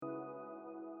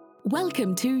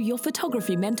Welcome to Your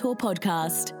Photography Mentor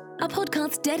podcast, a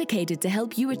podcast dedicated to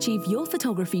help you achieve your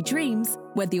photography dreams,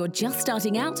 whether you're just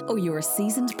starting out or you're a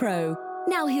seasoned pro.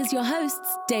 Now here's your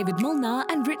hosts, David Molnar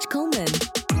and Rich Coleman.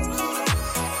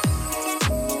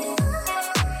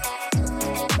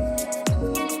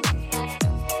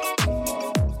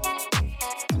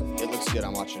 It looks good.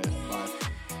 I'm watching it live.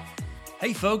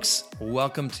 Hey folks,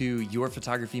 welcome to Your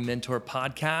Photography Mentor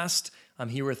podcast. I'm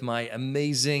here with my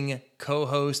amazing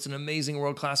co-host and amazing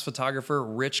world-class photographer,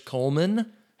 Rich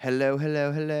Coleman. Hello,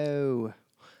 hello, hello.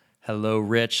 Hello,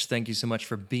 Rich. Thank you so much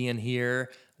for being here.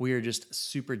 We are just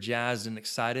super jazzed and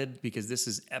excited because this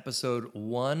is episode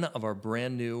 1 of our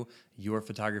brand new Your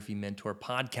Photography Mentor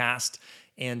podcast.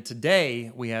 And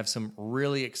today we have some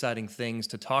really exciting things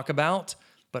to talk about.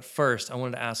 But first, I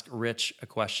wanted to ask Rich a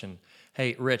question.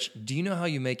 Hey, Rich, do you know how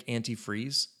you make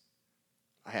antifreeze?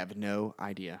 I have no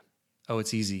idea. Oh,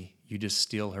 it's easy. You just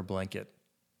steal her blanket.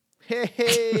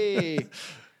 Hey!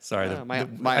 Sorry, my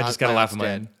I just got to laugh at my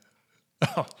dead. own.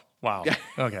 Oh, wow.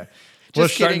 Okay. Just We're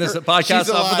starting kidding. this podcast She's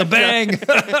off with a alive.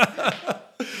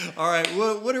 bang. All right.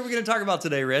 What are we going to talk about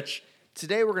today, Rich?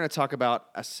 Today we're going to talk about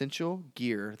essential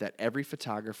gear that every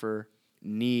photographer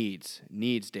needs.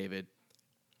 David.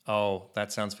 Oh,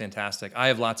 that sounds fantastic. I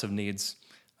have lots of needs.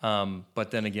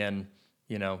 But then again,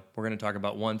 you know, we're going to talk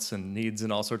about wants and needs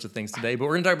and all sorts of things today, but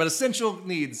we're going to talk about essential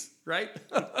needs, right?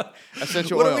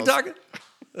 Essential what oils. are we talking?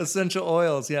 Essential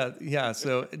oils. Yeah.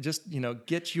 So just, you know,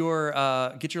 get your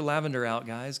lavender out,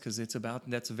 guys, because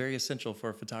that's very essential for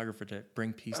a photographer to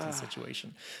bring peace to the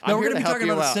situation. I'm we're here going to to be help talking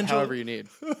you about out essential. however you need.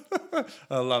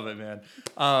 I love it, man.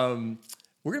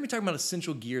 We're going to be talking about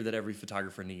essential gear that every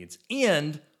photographer needs,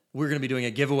 and we're going to be doing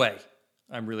a giveaway.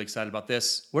 I'm really excited about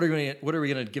this. What are we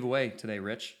going to give away today,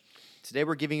 Rich? Today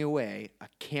we're giving away a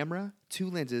camera,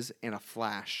 2 lenses, and a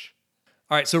flash.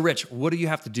 All right, so Rich, what do you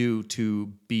have to do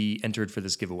to be entered for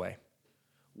this giveaway?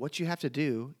 What you have to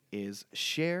do is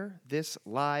share this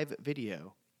live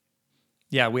video.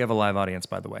 Yeah, we have a live audience,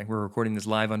 by the way. We're recording this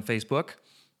live on Facebook.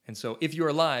 And so if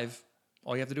you're live,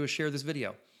 all you have to do is share this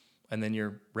video, and then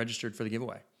you're registered for the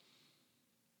giveaway.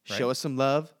 Right? Show us some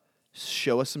love.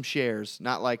 Show us some shares.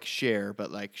 Not like share,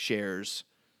 but like shares.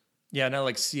 Yeah, not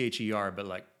like CHER, but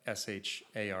like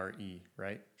SHARE,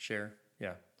 right? Share.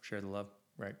 Yeah, share the love,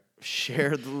 right?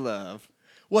 Share the love.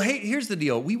 Well, hey, here's the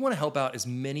deal. We want to help out as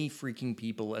many freaking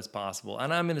people as possible.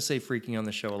 And I'm going to say freaking on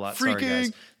the show a lot. Sorry,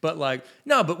 guys. But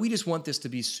but we just want this to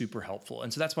be super helpful.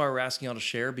 And so that's why we're asking y'all to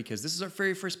share, because this is our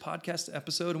very first podcast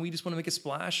episode and we just want to make a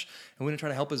splash. And we're going to try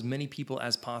to help as many people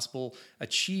as possible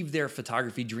achieve their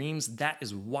photography dreams. That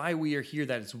is why we are here.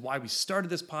 That is why we started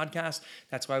this podcast.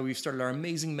 That's why we've started our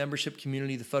amazing membership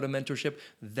community, the Photo Mentorship.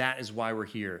 That is why we're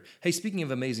here. Hey, speaking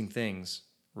of amazing things,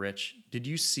 Rich, did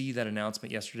you see that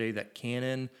announcement yesterday that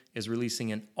Canon is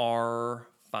releasing an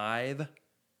R5?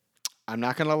 I'm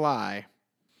not going to lie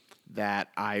that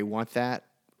I want that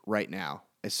right now.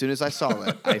 As soon as I saw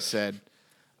it, I said,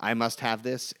 I must have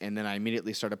this. And then I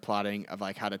immediately started plotting of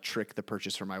like how to trick the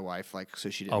purchase for my wife, like so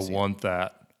she didn't see it. I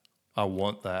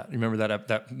want that. You remember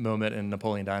that moment in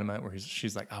Napoleon Dynamite where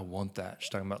she's like, I want that. She's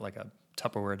talking about like a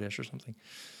Tupperware dish or something.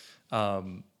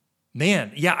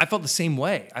 Man, yeah, I felt the same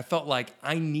way. I felt like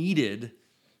I needed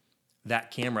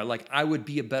that camera. Like I would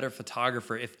be a better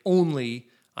photographer if only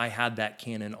I had that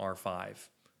Canon R5. Have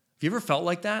you ever felt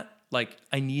like that? Like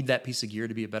I need that piece of gear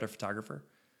to be a better photographer?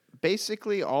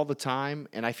 Basically all the time,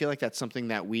 and I feel like that's something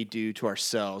that we do to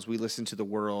ourselves. We listen to the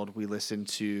world, we listen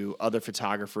to other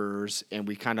photographers, and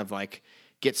we kind of like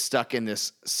get stuck in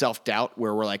this self-doubt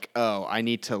where we're like, oh, I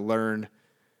need to learn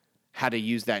how to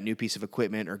use that new piece of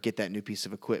equipment or get that new piece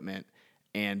of equipment.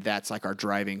 And that's like our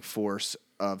driving force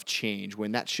of change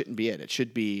when that shouldn't be it. It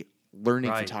should be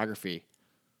learning photography.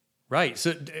 Right.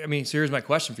 So here's my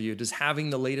question for you. Does having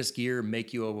the latest gear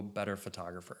make you a better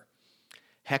photographer?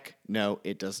 Heck no,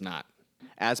 it does not.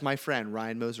 As my friend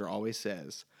Ryan Moser always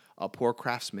says, a poor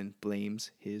craftsman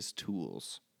blames his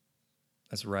tools.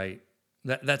 That's right.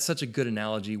 That's such a good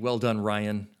analogy. Well done,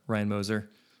 Ryan Moser.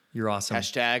 You're awesome.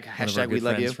 Hashtag we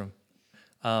love you.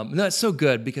 No, it's so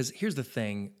good because here's the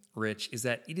thing, Rich, is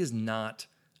that it is not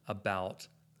about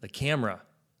the camera,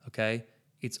 okay?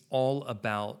 It's all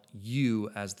about you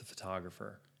as the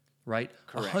photographer, right?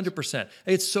 Correct. 100%.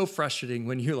 It's so frustrating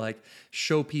when you like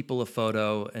show people a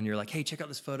photo and you're like, hey, check out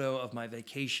this photo of my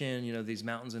vacation, you know, these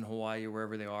mountains in Hawaii or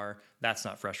wherever they are. That's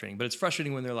not frustrating. But it's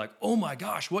frustrating when they're like, oh my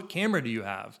gosh, what camera do you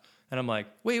have? And I'm like,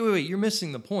 wait, you're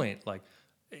missing the point. Like,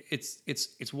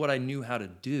 it's what I knew how to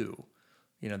do.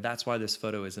 You know, that's why this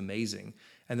photo is amazing.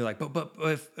 And they're like, but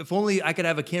if only I could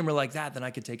have a camera like that, then I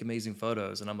could take amazing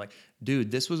photos. And I'm like, dude,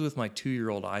 this was with my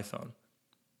 2-year-old iPhone.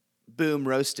 Boom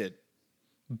roasted.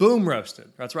 Boom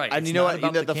roasted. That's right. And It's you know not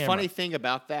what? about The camera. funny thing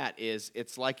about that is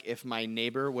it's like if my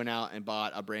neighbor went out and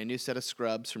bought a brand new set of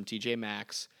scrubs from TJ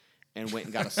Maxx and went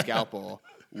and got a scalpel.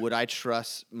 Would I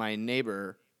trust my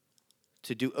neighbor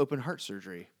to do open heart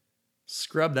surgery?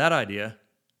 Scrub that idea.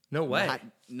 No way.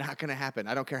 Not going to happen.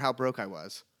 I don't care how broke I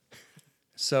was.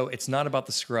 So it's not about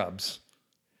the scrubs.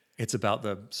 It's about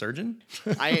the surgeon?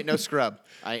 I ain't no scrub.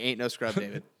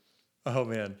 David. Oh,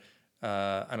 man.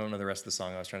 I don't know the rest of the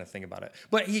song. I was trying to think about it.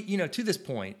 But, to this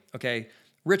point, okay,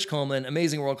 Rich Coleman,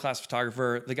 amazing world-class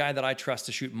photographer, the guy that I trust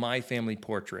to shoot my family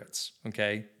portraits,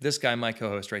 okay? This guy, my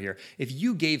co-host right here. If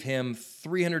you gave him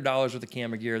 $300 worth of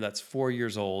camera gear that's 4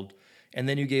 years old, and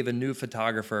then you gave a new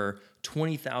photographer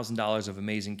 $20,000 of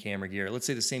amazing camera gear, let's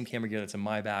say the same camera gear that's in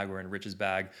my bag or in Rich's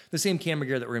bag, the same camera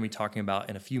gear that we're going to be talking about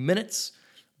in a few minutes,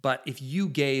 but if you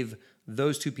gave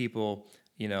those two people,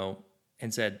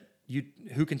 and said,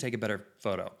 who can take a better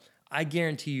photo? I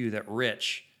guarantee you that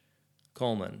Rich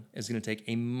Coleman is going to take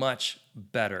a much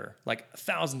better, like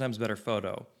 1,000 times better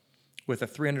photo with a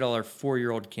 $300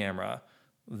 4-year-old camera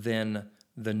than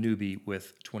the newbie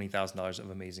with $20,000 of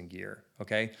amazing gear,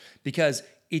 okay? Because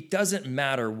it doesn't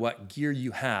matter what gear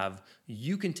you have,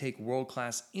 you can take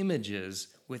world-class images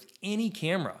with any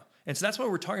camera. And so that's why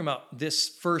we're talking about this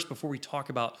first before we talk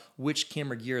about which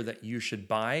camera gear that you should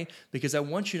buy, because I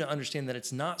want you to understand that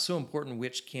it's not so important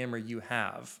which camera you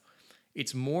have.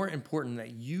 It's more important that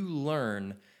you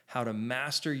learn how to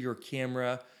master your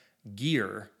camera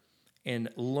gear and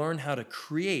learn how to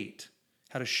create,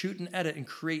 how to shoot and edit and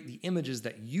create the images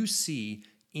that you see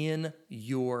in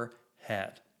your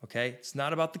head, okay? It's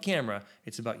not about the camera.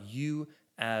 It's about you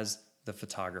as the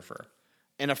photographer.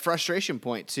 And a frustration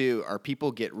point, too, are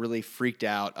people get really freaked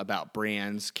out about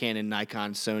brands, Canon,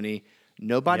 Nikon, Sony.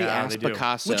 Nobody asked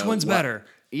Picasso. Which one's better?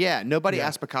 Yeah, nobody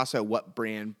asked Picasso what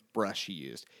brand brush he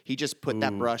used. He just put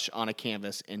that brush on a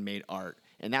canvas and made art.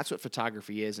 And that's what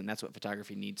photography is, and that's what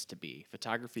photography needs to be.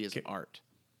 Photography is art.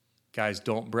 Guys,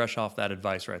 don't brush off that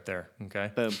advice right there, okay?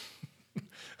 Boom.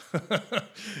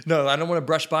 No, I don't want to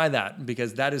brush by that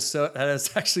because that is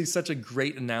actually such a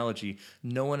great analogy.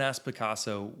 No one asked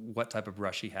Picasso what type of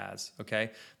brush he has,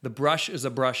 okay? The brush is a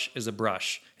brush is a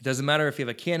brush. It doesn't matter if you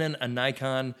have a Canon, a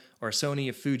Nikon, or a Sony,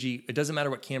 a Fuji. It doesn't matter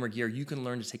what camera gear. You can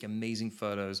learn to take amazing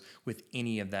photos with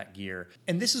any of that gear.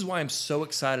 And this is why I'm so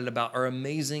excited about our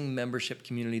amazing membership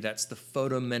community. That's the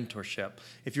Photo Mentorship.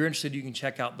 If you're interested, you can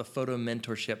check out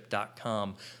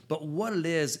thephotomentorship.com. But what it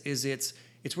is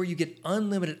it's where you get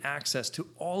unlimited access to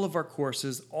all of our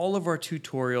courses, all of our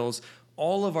tutorials,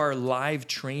 all of our live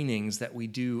trainings that we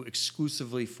do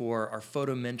exclusively for our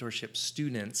Photo Mentorship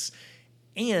students,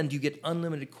 and you get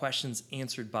unlimited questions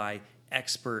answered by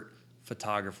expert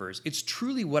photographers. It's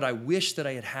truly what I wish that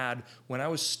I had had when I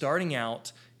was starting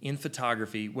out in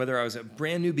photography, whether I was a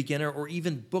brand new beginner or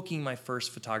even booking my first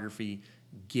photography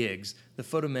gigs. The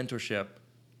Photo Mentorship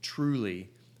truly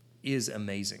is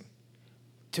amazing.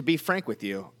 To be frank with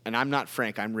you, and I'm not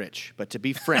Frank, I'm Rich, but to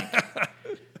be frank,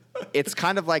 it's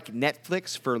kind of like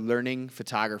Netflix for learning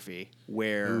photography,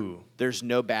 where there's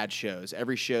no bad shows.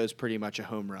 Every show is pretty much a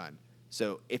home run.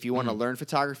 So if you want to learn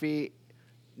photography,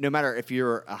 no matter if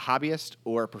you're a hobbyist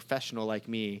or a professional like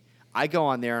me, I go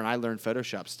on there and I learn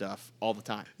Photoshop stuff all the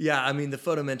time. Yeah, I mean, the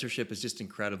Photo Mentorship is just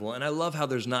incredible. And I love how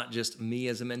there's not just me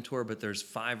as a mentor, but there's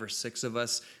 5 or 6 of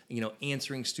us,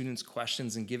 answering students'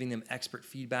 questions and giving them expert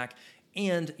feedback.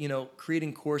 And,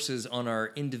 creating courses on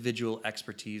our individual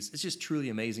expertise. It's just truly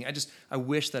amazing. I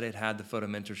wish that I'd had the Photo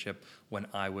Mentorship when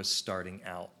I was starting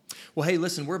out. Well, hey,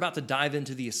 listen, we're about to dive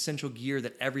into the essential gear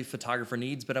that every photographer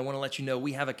needs, but I want to let you know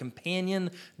we have a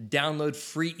companion download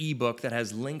free ebook that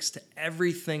has links to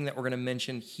everything that we're going to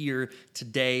mention here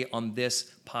today on this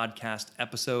podcast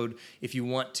episode. If you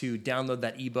want to download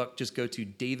that ebook, just go to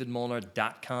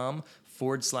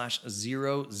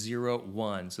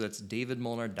davidmolnar.com/001. So that's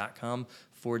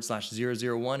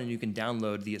davidmolnar.com/001, and you can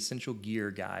download the essential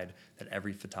gear guide that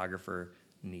every photographer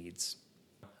needs.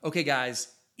 Okay, guys,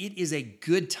 it is a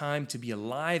good time to be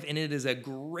alive, and it is a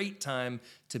great time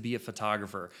to be a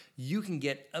photographer. You can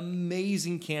get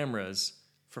amazing cameras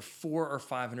for $400 or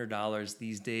 $500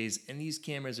 these days, and these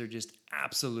cameras are just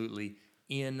absolutely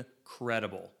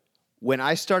incredible. When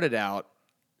I started out,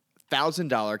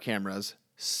 $1,000 cameras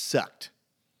sucked.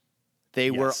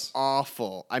 They were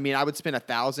awful. I mean, I would spend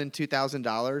 $1,000,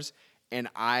 $2,000, and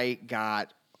I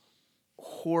got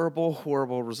horrible,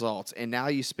 horrible results. And now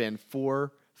you spend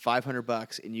 $400,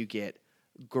 $500, and you get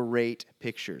great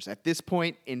pictures. At this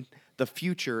point in the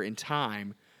future, in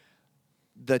time,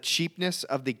 the cheapness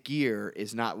of the gear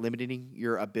is not limiting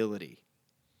your ability.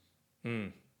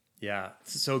 Yeah,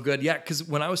 so good. Yeah, because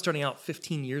when I was starting out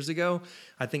 15 years ago,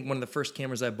 I think one of the first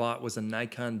cameras I bought was a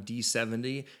Nikon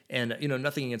D70. And,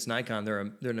 nothing against Nikon. They're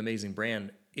an amazing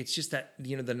brand. It's just that,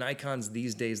 the Nikons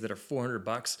these days that are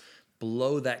 $400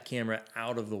 blow that camera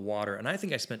out of the water. And I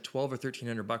think I spent $1,200 or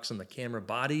 $1,300 on the camera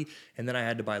body. And then I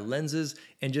had to buy lenses.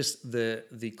 And just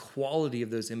the quality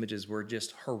of those images were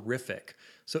just horrific.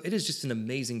 So it is just an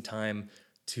amazing time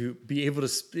to be able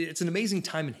to, it's an amazing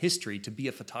time in history to be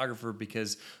a photographer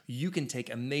because you can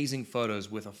take amazing photos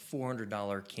with a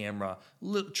 $400 camera,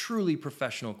 truly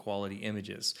professional quality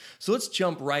images. So let's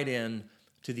jump right in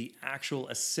to the actual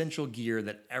essential gear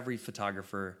that every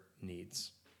photographer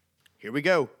needs. Here we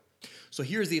go. So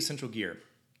here's the essential gear.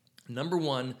 Number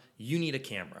one, you need a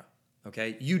camera,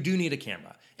 okay? You do need a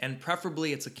camera, and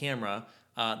preferably it's a camera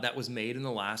that was made in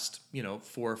the last, 4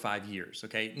 or 5 years,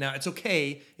 okay? Now, it's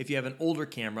okay if you have an older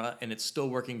camera and it's still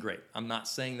working great. I'm not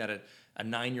saying that a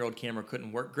 9-year-old camera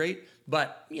couldn't work great,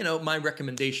 but, my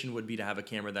recommendation would be to have a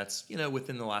camera that's,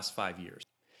 within the last 5 years.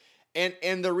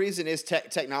 And the reason is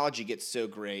technology gets so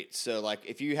great. So, like,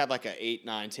 if you have, like, a 8,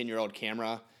 9, 10-year-old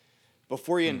camera,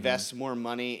 before you invest more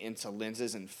money into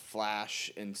lenses and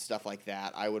flash and stuff like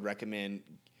that, I would recommend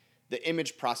the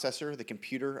image processor, the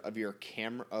computer of your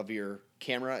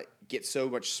camera gets so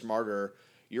much smarter.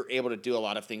 You're able to do a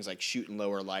lot of things like shoot in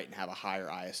lower light and have a higher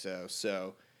ISO.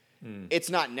 So it's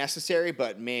not necessary,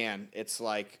 but man, it's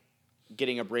like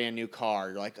getting a brand new car.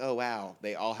 You're like, oh wow,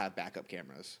 they all have backup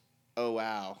cameras. Oh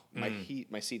wow,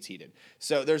 my seat's heated.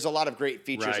 So there's a lot of great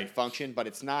features and function, but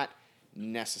it's not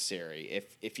necessary.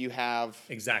 If you have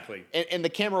exactly, and the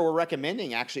camera we're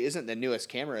recommending actually isn't the newest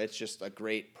camera. It's just a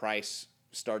great price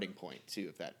starting point too,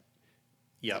 if that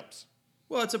helps.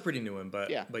 Well, it's a pretty new one, but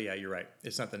yeah, you're right.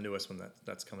 It's not the newest one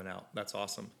that's coming out. That's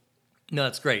awesome. No,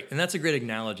 that's great. And that's a great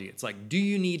analogy. It's like, do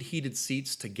you need heated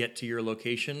seats to get to your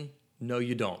location? No,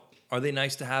 you don't. Are they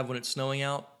nice to have when it's snowing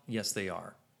out? Yes, they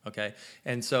are. Okay.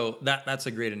 And so that's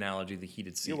a great analogy, the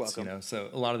heated seats. You're welcome. So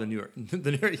a lot of the newer,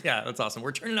 yeah, that's awesome.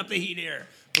 We're turning up the heat here.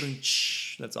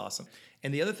 That's awesome.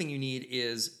 And the other thing you need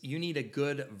is you need a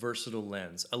good versatile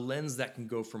lens, a lens that can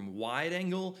go from wide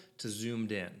angle to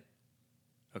zoomed in.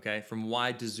 Okay, from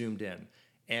wide to zoomed in.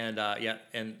 And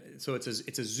and so it's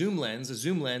a zoom lens. A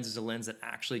zoom lens is a lens that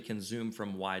actually can zoom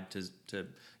from wide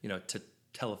to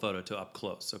telephoto to up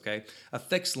close, okay? A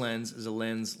fixed lens is a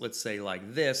lens, let's say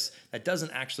like this, that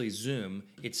doesn't actually zoom.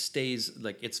 It stays,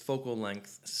 like its focal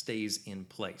length stays in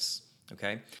place,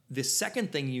 okay? The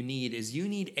second thing you need is you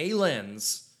need a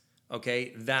lens,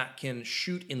 okay, that can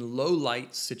shoot in low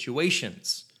light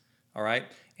situations, all right?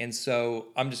 And so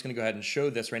I'm just gonna go ahead and show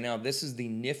this right now. This is the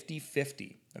Nifty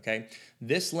 50, okay?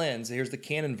 This lens, here's the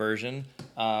Canon version.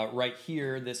 Right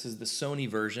here, this is the Sony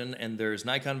version, and there's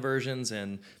Nikon versions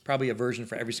and probably a version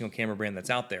for every single camera brand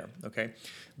that's out there, okay?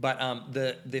 But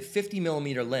the 50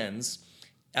 millimeter lens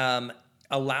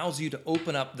allows you to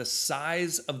open up the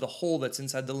size of the hole that's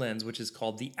inside the lens, which is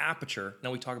called the aperture.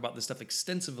 Now, we talk about this stuff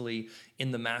extensively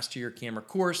in the Master Your Camera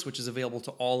course, which is available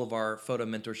to all of our photo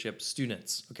mentorship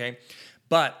students, okay?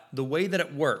 But the way that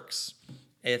it works,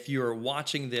 if you're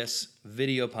watching this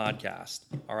video podcast,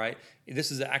 all right,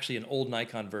 this is actually an old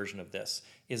Nikon version of this,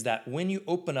 is that when you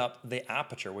open up the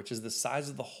aperture, which is the size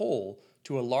of the hole,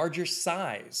 to a larger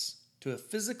size, to a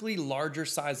physically larger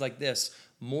size like this,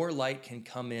 more light can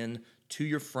come in to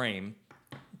your frame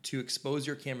to expose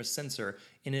your camera sensor,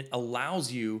 and it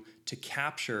allows you to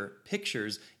capture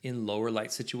pictures in lower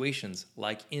light situations,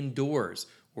 like indoors,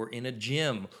 or in a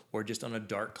gym, or just on a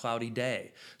dark, cloudy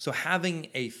day. So having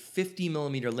a 50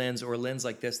 millimeter lens or a lens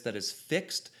like this that is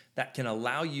fixed, that can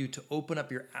allow you to open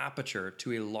up your aperture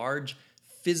to a large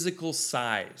physical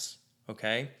size,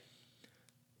 okay?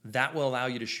 That will allow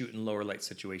you to shoot in lower light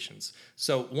situations.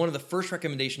 So one of the first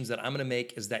recommendations that I'm gonna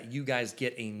make is that you guys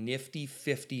get a Nifty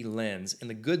 50 lens. And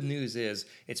the good news is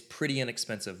it's pretty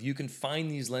inexpensive. You can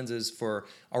find these lenses for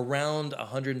around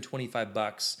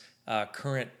 $125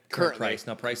 current price.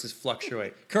 Now prices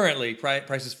fluctuate. Currently,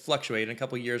 prices fluctuate. In a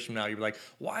couple of years from now, you'll be like,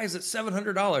 why is it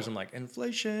 $700? I'm like,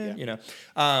 inflation, you know.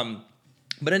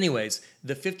 But anyways,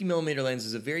 the 50 millimeter lens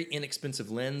is a very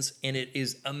inexpensive lens, and it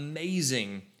is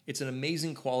amazing. It's an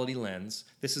amazing quality lens.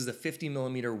 This is the 50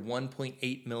 millimeter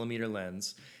 1.8 millimeter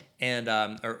lens, and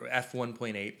or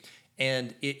f1.8.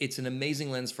 And it's an amazing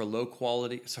lens for low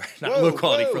quality. Sorry, not low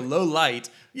quality, for low light.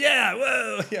 Yeah,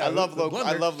 whoa. Yeah, I love low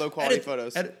quality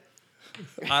photos.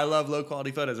 I love low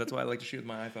quality photos. That's why I like to shoot with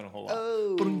my iPhone a whole lot.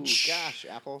 Oh gosh,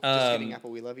 Apple! Just kidding,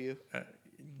 Apple. We love you.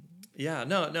 Yeah,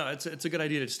 no, it's a good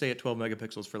idea to stay at 12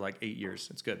 megapixels for like 8 years.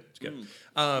 It's good. It's good.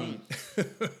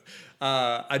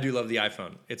 I do love the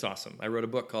iPhone. It's awesome. I wrote a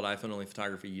book called iPhone Only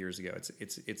Photography years ago.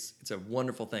 It's a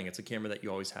wonderful thing. It's a camera that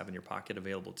you always have in your pocket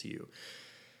available to you.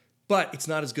 But it's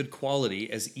not as good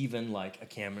quality as even like a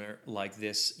camera like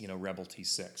this, Rebel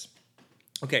T6.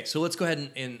 Okay, so let's go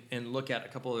ahead and look at a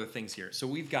couple other things here. So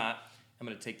we've got, I'm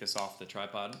going to take this off the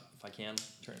tripod if I can,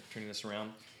 turning this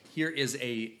around. Here is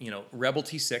a Rebel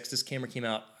T6. This camera came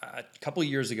out a couple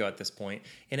years ago at this point,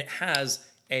 and it has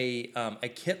a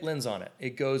kit lens on it.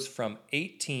 It goes from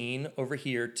 18 over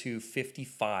here to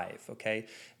 55. Okay,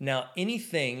 now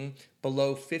anything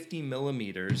below 50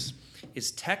 millimeters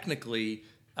is technically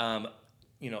a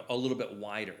little bit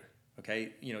wider.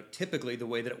 Okay, typically the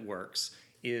way that it works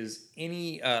is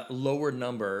any lower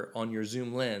number on your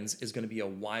zoom lens is going to be a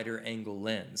wider angle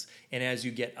lens. And as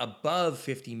you get above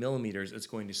 50 millimeters, it's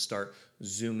going to start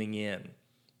zooming in,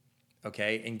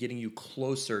 okay, and getting you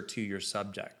closer to your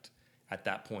subject at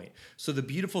that point. So the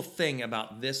beautiful thing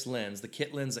about this lens, the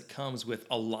kit lens that comes with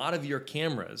a lot of your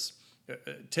cameras,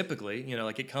 typically,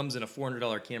 like it comes in a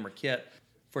 $400 camera kit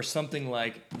for something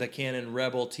like the Canon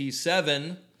Rebel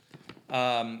T7,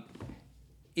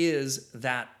 is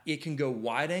that it can go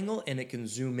wide angle and it can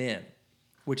zoom in,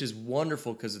 which is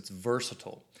wonderful because it's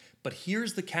versatile. But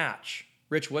here's the catch.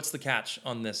 Rich, what's the catch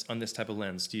on this type of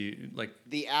lens? Do you like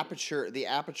the aperture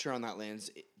on that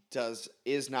lens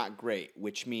is not great,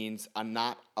 which means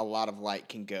not a lot of light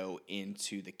can go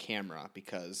into the camera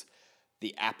because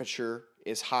the aperture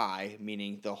is high,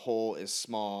 meaning the hole is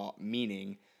small,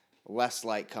 meaning less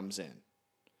light comes in.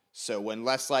 So when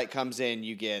less light comes in,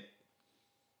 you get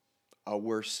a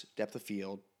worse depth of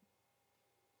field,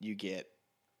 you get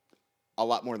a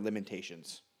lot more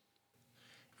limitations.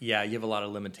 Yeah, you have a lot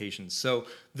of limitations. So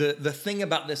the thing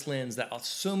about this lens that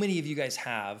so many of you guys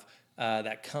have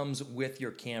that comes with your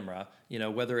camera,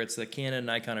 whether it's the Canon,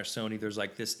 Nikon, or Sony, there's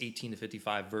like this 18 to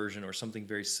 55 version or something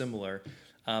very similar,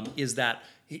 is that,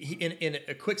 in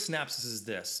a quick synopsis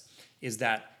is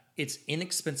that it's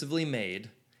inexpensively made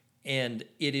and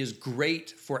it is great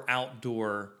for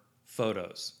outdoor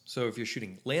photos. So if you're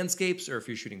shooting landscapes or if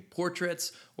you're shooting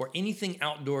portraits or anything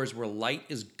outdoors where light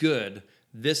is good,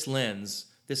 this lens,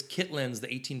 this kit lens, the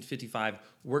 1855,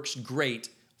 works great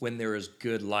when there is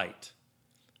good light.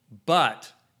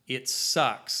 But it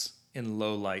sucks in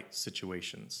low light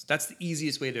situations. That's the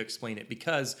easiest way to explain it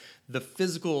because the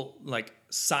physical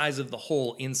size of the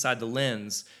hole inside the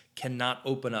lens cannot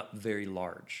open up very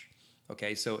large.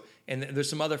 Okay, so, and there's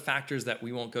some other factors that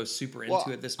we won't go super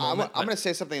into at this moment. I'm going to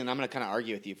say something, and I'm going to kind of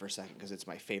argue with you for a second because it's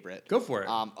my favorite. Go for it.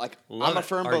 I'm a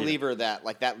firm believer that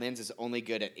that lens is only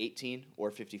good at 18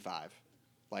 or 55.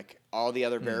 All the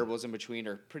other variables in between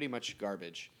are pretty much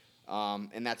garbage.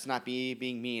 And that's not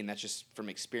being mean. That's just from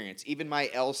experience. Even my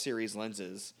L series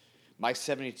lenses, my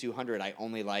 70-200, I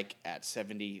only like at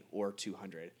 70 or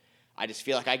 200. I just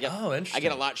feel like I get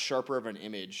a lot sharper of an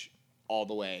image all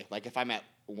the way. Like if I'm at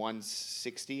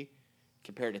 160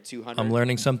 compared to 200. I'm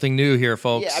learning something new here,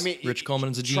 folks. Yeah, I mean, Rich Coleman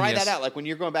is a genius. Try that out. Like when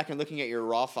you're going back and looking at your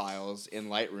RAW files in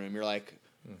Lightroom, you're like,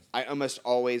 I almost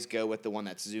always go with the one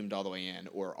that's zoomed all the way in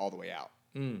or all the way out.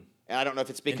 And I don't know if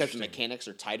it's because the mechanics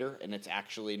are tighter and it's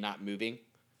actually not moving.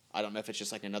 I don't know if it's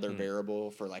just like another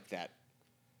variable for like that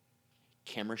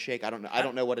camera shake. I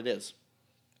don't know what it is.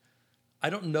 I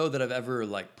don't know that I've ever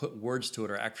put words to it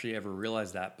or actually ever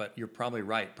realized that, but you're probably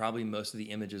right. Probably most of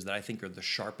the images that I think are the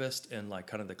sharpest and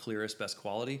kind of the clearest, best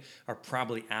quality are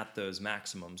probably at those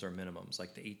maximums or minimums,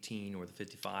 like the 18 or the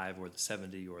 55 or the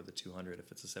 70 or the 200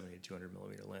 if it's a 70 to 200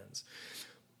 millimeter lens.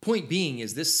 Point being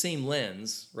is this same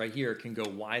lens right here can go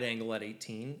wide angle at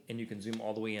 18 and you can zoom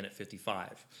all the way in at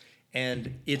 55.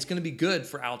 And it's going to be good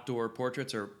for outdoor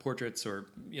portraits or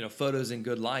photos in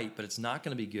good light, but it's not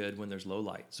going to be good when there's low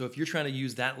light. So if you're trying to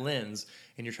use that lens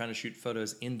and you're trying to shoot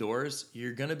photos indoors,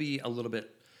 you're going to be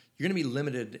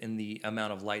limited in the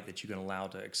amount of light that you can allow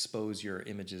to expose your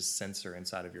image's sensor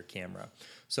inside of your camera.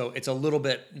 So it's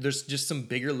there's just some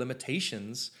bigger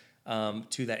limitations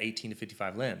to that 18 to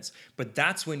 55 lens. But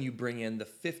that's when you bring in the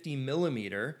 50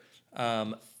 millimeter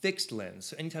fixed lens.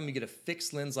 So anytime you get a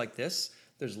fixed lens like this,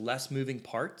 there's less moving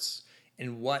parts.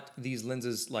 And what these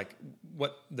lenses,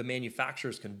 what the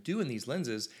manufacturers can do in these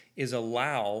lenses is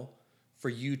allow for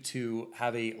you to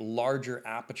have a larger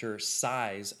aperture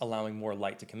size, allowing more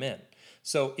light to come in.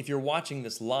 So if you're watching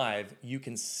this live, you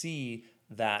can see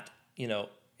that,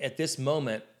 at this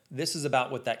moment, this is about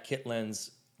what that kit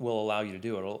lens will allow you to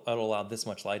do. It'll allow this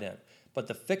much light in. But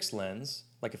the fixed lens,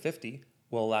 like a 50,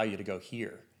 will allow you to go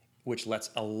here. which lets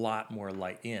a lot more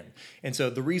light in. And so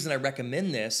the reason I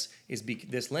recommend this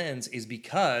lens is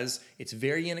because it's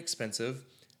very inexpensive.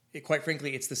 Quite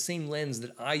frankly, it's the same lens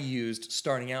that I used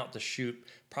starting out to shoot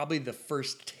probably the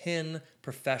first 10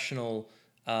 professional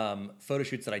photo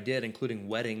shoots that I did, including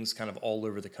weddings kind of all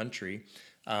over the country.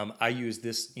 I used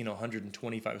this, $125,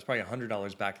 it was probably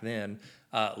 $100 back then,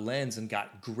 lens, and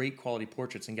got great quality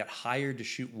portraits and got hired to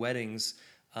shoot weddings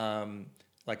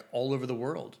like all over the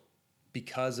world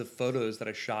because of photos that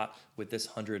I shot with this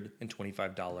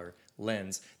 $125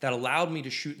 lens that allowed me to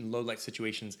shoot in low light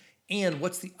situations. And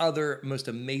what's the other most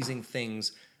amazing thing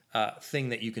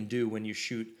that you can do when you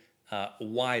shoot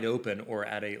wide open or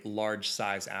at a large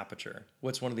size aperture?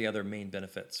 What's one of the other main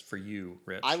benefits for you,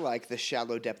 Rich? I like the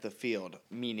shallow depth of field,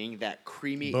 meaning that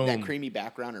creamy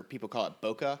background, or people call it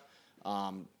bokeh.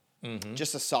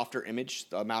 Just a softer image.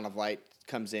 The amount of light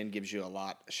comes in gives you a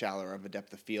lot shallower of a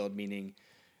depth of field, meaning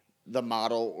the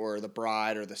model or the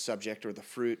bride or the subject or the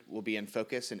fruit will be in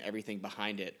focus and everything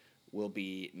behind it will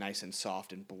be nice and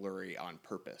soft and blurry on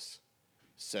purpose.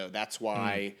 So that's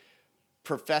why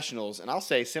professionals, and I'll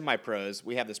say semi-pros,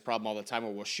 we have this problem all the time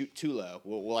where we'll shoot too low.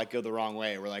 We'll like go the wrong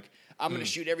way. We're like, I'm going to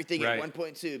shoot everything at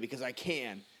 1.2 because I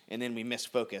can. And then we miss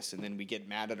focus and then we get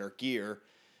mad at our gear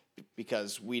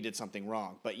because we did something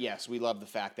wrong. But yes, we love the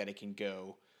fact that it can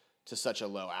go to such a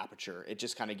low aperture. It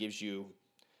just kind of gives you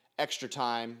extra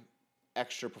time,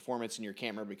 extra performance in your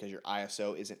camera because your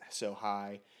ISO isn't so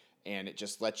high, and it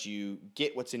just lets you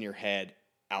get what's in your head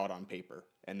out on paper.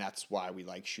 And that's why we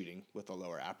like shooting with a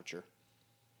lower aperture.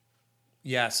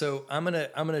 Yeah, so I'm gonna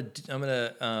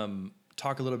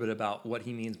talk a little bit about what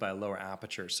he means by a lower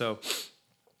aperture. So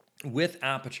with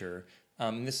aperture,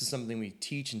 this is something we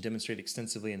teach and demonstrate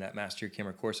extensively in that Master Your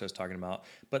Camera course I was talking about.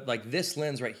 But like this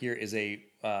lens right here is a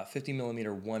 50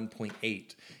 millimeter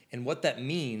 1.8. And what that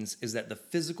means is that the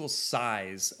physical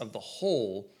size of the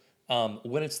hole,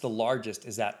 when it's the largest,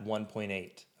 is at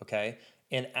 1.8, okay?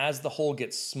 And as the hole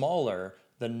gets smaller,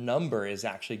 the number is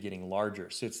actually getting larger.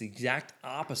 So it's the exact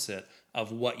opposite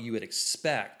of what you would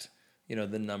expect,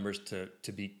 the numbers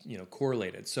to be,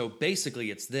 correlated. So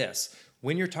basically it's this.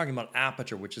 When you're talking about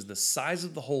aperture, which is the size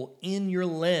of the hole in your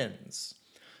lens,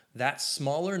 that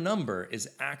smaller number is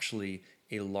actually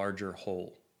a larger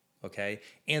hole, okay?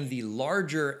 And the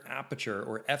larger aperture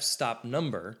or f-stop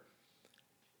number,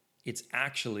 it's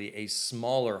actually a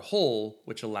smaller hole,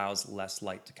 which allows less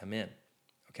light to come in,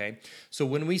 okay? So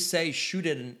when we say shoot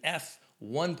at an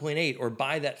f1.8 or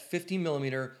buy that 50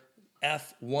 millimeter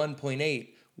f1.8,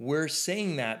 we're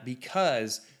saying that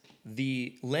because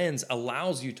the lens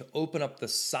allows you to open up the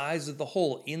size of the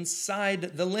hole inside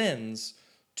the lens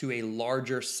to a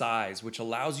larger size, which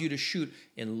allows you to shoot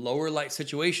in lower light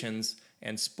situations,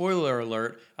 and spoiler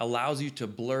alert, allows you to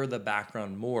blur the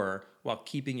background more while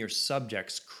keeping your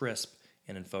subjects crisp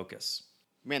and in focus.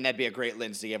 Man, that'd be a great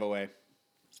lens to give away.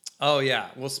 Oh yeah.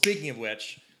 Well, speaking of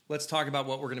which, let's talk about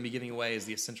what we're going to be giving away as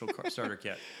the essential starter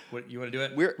kit. What, you want to do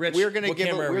it? We're going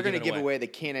to give away the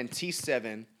Canon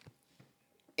T7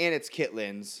 and its kit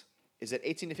lens. Is it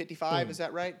 18 to 55? Boom. Is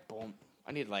that right? Boom.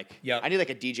 I need like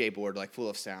a DJ board like full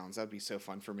of sounds. That would be so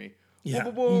fun for me. Yeah.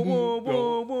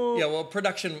 Yeah. Well,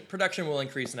 production will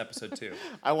increase in episode 2.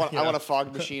 I want a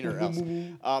fog machine or else.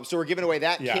 So we're giving away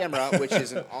that camera, which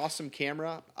is an awesome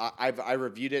camera. I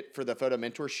reviewed it for the photo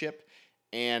mentorship,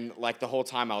 and like the whole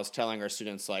time I was telling our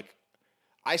students, like,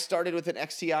 I started with an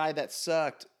XTI that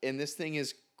sucked, and this thing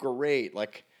is great.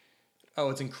 Like, oh,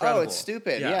 it's incredible. Oh, it's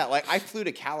stupid. Yeah. Like I flew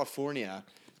to California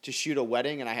to shoot a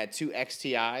wedding, and I had 2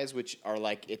 XTIs, which are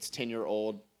like its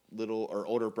 10-year-old little or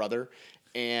older brother.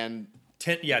 And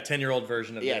 10-year-old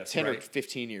version of this. 10 or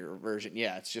 15-year version.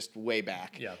 Yeah, it's just way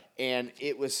back. Yeah. And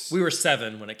it was... We were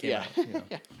 7 when it came out.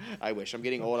 I wish. I'm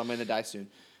getting old. I'm going to die soon.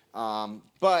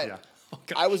 But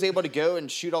I was able to go and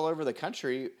shoot all over the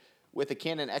country with a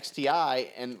Canon XTI,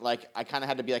 and like I kind of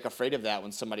had to be like afraid of that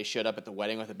when somebody showed up at the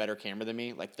wedding with a better camera than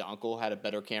me. Like the uncle had a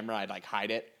better camera, I'd like hide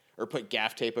it or put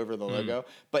gaff tape over the logo.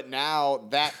 But now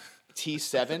that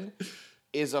T7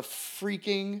 is a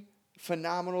freaking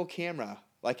phenomenal camera.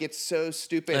 Like it's so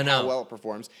stupid how well it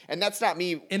performs, and that's not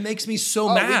me. It makes me so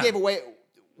mad.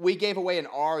 We gave away an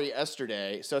R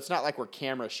yesterday, so it's not like we're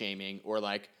camera shaming or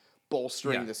like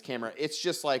bolstering this camera. It's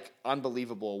just like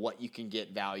unbelievable what you can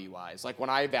get value-wise. Like when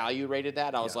I value rated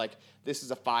that, I was like, this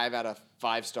is a 5 out of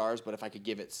 5 stars, but if I could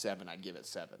give it 7, I'd give it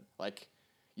 7. Like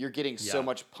you're getting so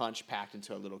much punch packed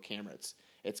into a little camera.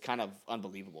 It's kind of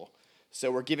unbelievable. So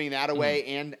we're giving that away,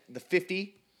 and the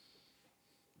 50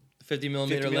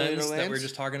 millimeter lens that we were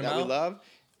just talking about. That we love.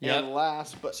 Yep.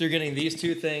 And so you're getting these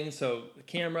 2 things. So the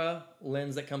camera,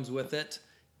 lens that comes with it,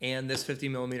 and this 50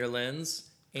 millimeter lens.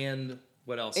 And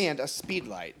What else? And a speed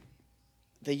light.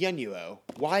 The Yunyuo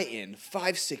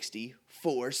YN560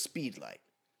 4 speed light.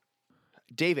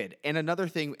 David, and another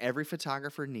thing every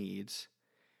photographer needs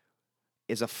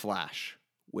is a flash.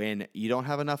 When you don't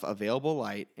have enough available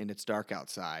light and it's dark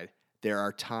outside, there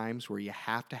are times where you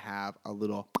have to have a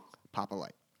little pop of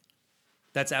light.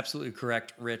 That's absolutely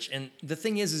correct, Rich. And the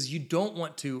thing is you don't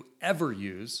want to ever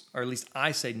use, or at least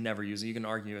I say never use it. You can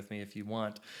argue with me if you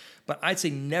want, but I'd say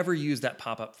never use that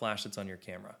pop-up flash that's on your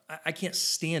camera. I can't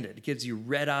stand it. It gives you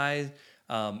red eye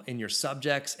in your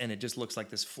subjects, and it just looks like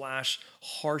this flash,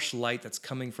 harsh light that's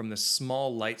coming from this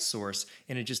small light source,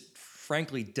 and it just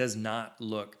frankly does not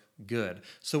look good.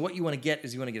 So what you want to get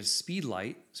is you want to get a speed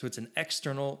light. So it's an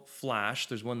external flash.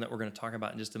 There's one that we're going to talk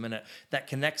about in just a minute that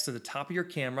connects to the top of your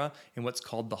camera in what's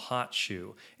called the hot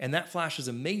shoe. And that flash is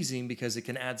amazing because it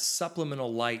can add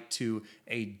supplemental light to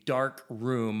a dark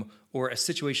room or a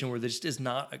situation where there just is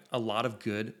not a lot of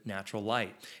good natural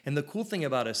light. And the cool thing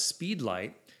about a speed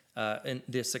light and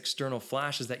this external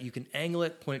flash is that you can angle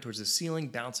it, point it towards the ceiling,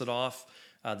 bounce it off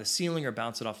the ceiling or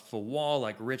bounce it off of a wall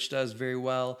like Rich does very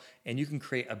well, and you can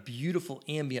create a beautiful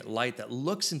ambient light that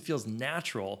looks and feels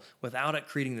natural without it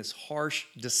creating this harsh,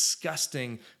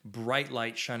 disgusting, bright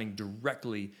light shining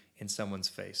directly in someone's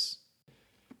face.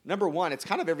 Number one, it's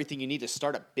kind of everything you need to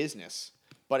start a business,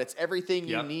 but it's everything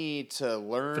you need to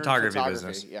learn photography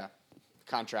business. Yeah,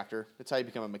 contractor. That's how you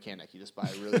become a mechanic. You just buy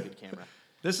a really good camera.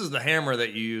 This is the hammer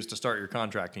that you use to start your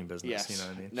contracting business. Yes. You know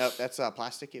what I mean? No, that's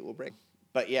plastic. It will break.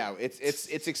 But yeah,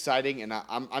 it's exciting, and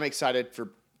I'm excited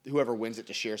for whoever wins it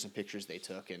to share some pictures they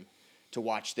took and to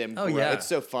watch them grow. Yeah. It's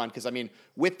so fun because, I mean,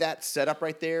 with that setup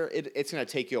right there, it's going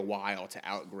to take you a while to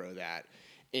outgrow that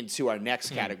into our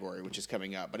next category, which is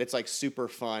coming up. But it's like super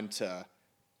fun to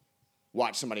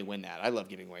watch somebody win that. I love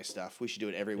giving away stuff. We should do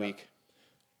it every week.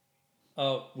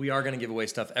 Oh, we are going to give away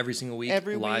stuff every single week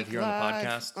Every live week here on the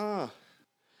podcast.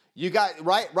 You got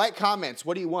write comments.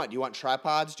 What do you want? Do you want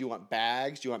tripods? Do you want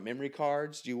bags? Do you want memory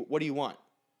cards? What do you want?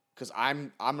 Because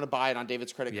I'm gonna buy it on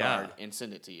David's credit card and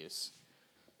send it to you.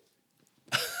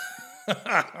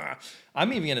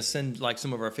 I'm even gonna send like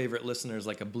some of our favorite listeners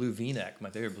like a blue V-neck, my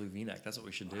favorite blue V-neck. That's what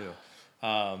we should do.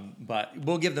 But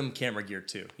we'll give them camera gear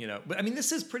too, you know. But I mean,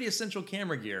 this is pretty essential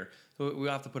camera gear. So we'll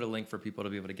have to put a link for people to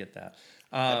be able to get that.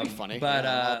 That'd be funny. But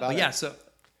yeah, so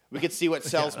we could see what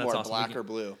sells more, awesome. black or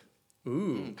blue.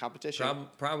 Ooh, competition.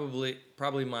 Probably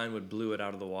mine would blew it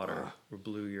out of the water or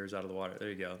blew yours out of the water. There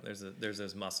you go. There's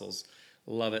those muscles.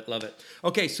 Love it.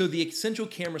 Okay, so the essential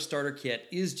camera starter kit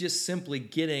is just simply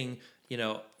getting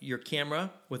your camera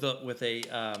with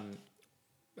a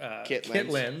kit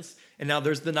lens, and now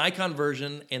there's the Nikon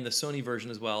version and the Sony version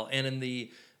as well, and in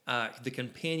the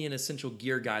companion essential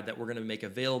gear guide that we're going to make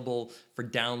available for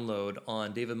download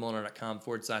on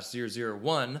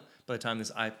davidmolnar.com/001 by the time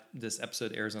this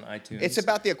episode airs on iTunes. It's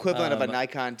about the equivalent of a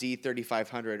Nikon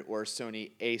D3500 or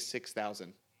Sony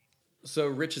A6000. So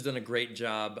Rich has done a great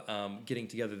job getting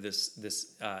together this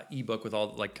ebook with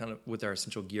all with our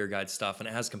essential gear guide stuff, and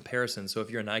it has comparisons. So if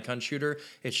you're a Nikon shooter,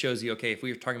 it shows you, okay, if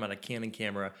we were talking about a Canon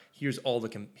camera, here's all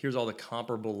the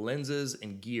comparable lenses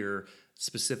and gear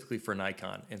specifically for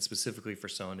Nikon and specifically for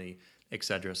Sony,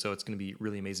 etc. So it's going to be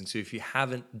really amazing. So if you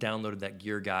haven't downloaded that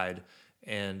gear guide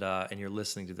and you're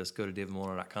listening to this, go to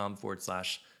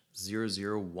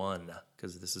davidmolnar.com/001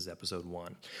 because this is episode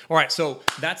 1. All right, so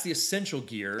that's the essential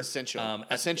gear. Essentially,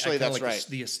 that's right.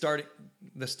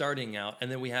 The starting out,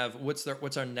 and then we have what's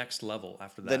our next level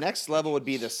after that? The next level would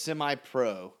be the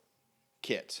semi-pro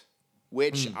kit,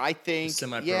 which I think,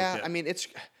 kit. I mean, it's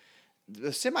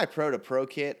the semi-pro to pro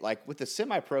kit. Like with the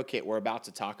semi-pro kit we're about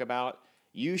to talk about,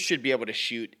 you should be able to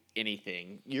shoot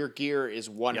anything. Your gear is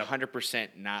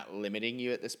 100% not limiting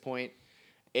you at this point.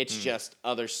 It's just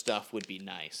other stuff would be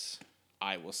nice,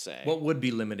 I will say. What would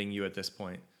be limiting you at this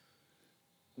point?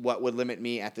 What would limit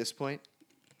me at this point?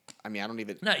 I mean, I don't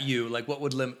even... Not you. Like, what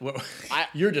would limit...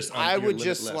 you're just... I would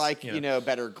just like,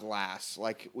 better glass.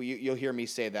 Like, you'll hear me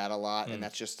say that a lot, and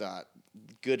that's just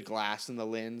good glass in the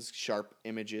lens, sharp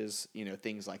images,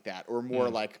 things like that. Or more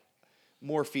like...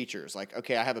 More features. Like,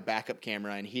 okay, I have a backup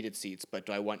camera and heated seats, but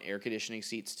do I want air conditioning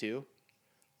seats too?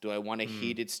 Do I want a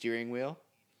heated steering wheel?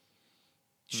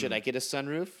 Should I get a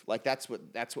sunroof? Like that's what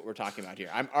we're talking about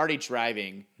here. I'm already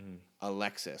driving a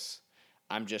Lexus.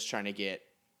 I'm just trying to get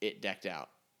it decked out.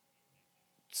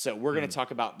 So we're going to talk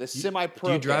about this semi-pro.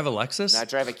 Do you drive a Lexus? I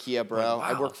drive a Kia, bro. Oh, wow.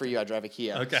 I work for you. I drive a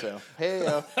Kia. Okay. So hey,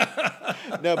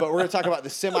 no, but we're going to talk about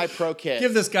the semi-pro kit.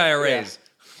 Give this guy a raise.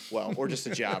 Yeah. Well, or just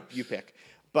a job. You pick.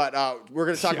 But we're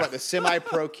going to talk about the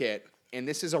semi-pro kit, and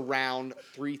this is around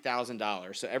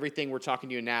 $3,000. So everything we're talking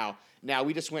to you now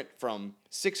we just went from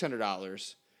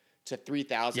 $600 to to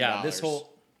 $3,000. Yeah,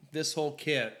 this whole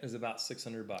kit is about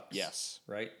 $600. Yes.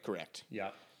 Right? Correct. Yeah.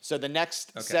 So the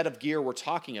next set of gear we're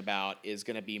talking about is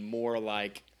going to be more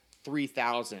like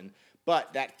 $3,000,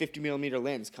 but that 50 millimeter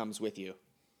lens comes with you.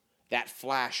 That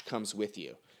flash comes with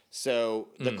you. So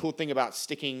the cool thing about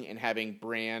sticking and having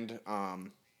brand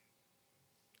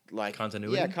like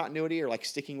continuity or like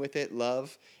sticking with it,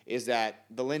 love, is that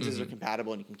the lenses are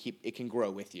compatible and it can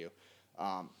grow with you.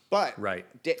 But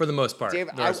for the most part, Dave,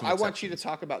 I want you to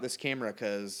talk about this camera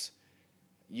because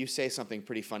you say something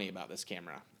pretty funny about this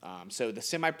camera. So the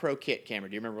Semi-Pro Kit camera,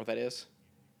 do you remember what that is?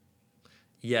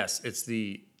 Yes, it's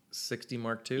the 60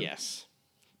 Mark II. Yes.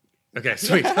 Okay,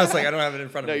 sweet. I was like, I don't have it in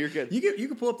front of me. No, you're good. You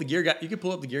can pull up the gear guide. You can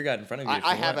pull up the gear guide in front of you.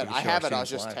 I have it. I was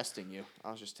just testing you.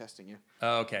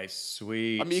 Okay,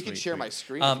 sweet. I mean, you can share my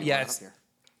screen. If you want here.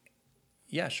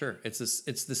 Yeah, sure. It's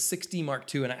the 60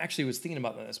 Mark II, and I actually was thinking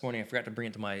about that this morning. I forgot to bring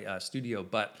it to my studio,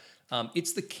 but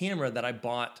it's the camera that I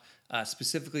bought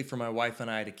specifically for my wife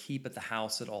and I to keep at the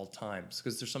house at all times,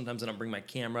 because there's sometimes I don't bring my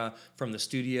camera from the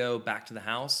studio back to the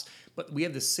house. But we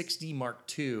have the 60 Mark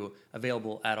II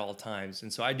available at all times,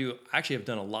 and so I actually have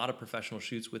done a lot of professional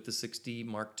shoots with the 60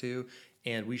 Mark II.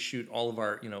 And we shoot all of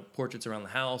our, portraits around the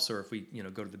house, or if we,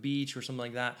 go to the beach or something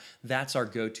like that. That's our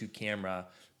go-to camera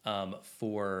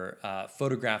for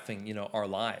photographing, our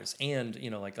lives. And,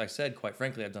 like I said, quite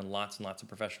frankly, I've done lots and lots of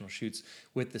professional shoots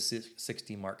with the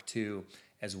 60 Mark II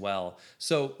as well.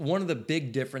 So one of the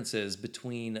big differences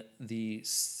between the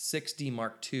 60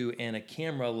 Mark II and a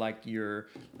camera like your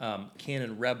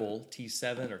Canon Rebel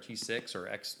T7 or T6 or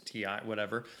XTI,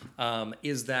 whatever,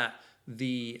 is that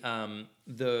these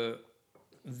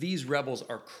Rebels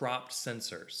are cropped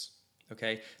sensors.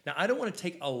 Okay. Now, I don't want to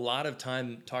take a lot of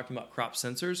time talking about crop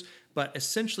sensors, but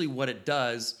essentially what it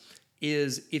does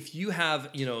is if you have,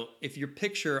 if your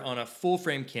picture on a full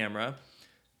frame camera,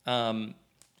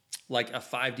 like a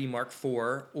 5D Mark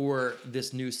IV or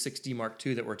this new 60 Mark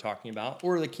II that we're talking about,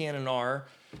 or the Canon R,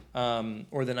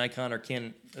 or the Nikon or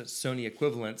Canon Sony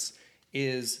equivalents,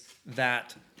 is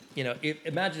that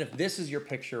imagine if this is your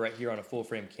picture right here on a full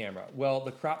frame camera. Well,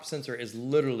 the crop sensor is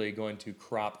literally going to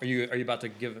crop. Are you about to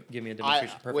give me a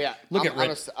demonstration? Perfect. Well, yeah. Look at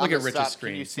Rich's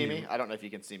screen. Can you see me? I don't know if you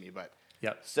can see me, but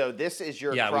yep. So this is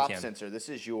your crop sensor. This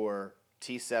is your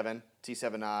T7,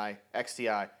 T7i,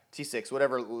 XTI, T6,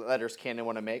 whatever letters Canon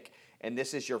want to make, and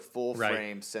this is your full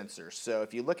frame sensor. So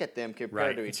if you look at them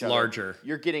compared to each other, larger.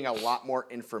 You're getting a lot more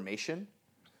information.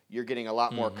 You're getting a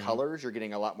lot more colors. You're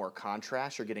getting a lot more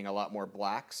contrast. You're getting a lot more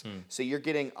blacks. So you're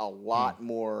getting a lot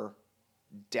more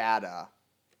data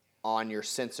on your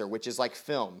sensor, which is like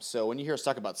film. So when you hear us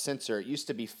talk about sensor, it used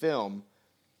to be film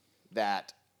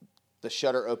that the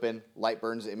shutter open, light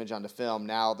burns the image onto film.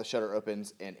 Now the shutter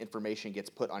opens and information gets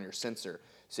put on your sensor.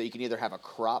 So you can either have a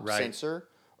crop sensor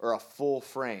or a full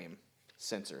frame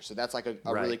sensor. So that's like a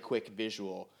really quick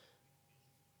visual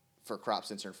for crop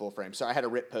sensor and full frame. So I had to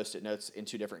rip Post-it notes in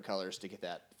 2 different colors to get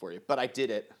that for you, but I did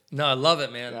it. No, I love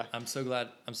it, man. Yeah. I'm so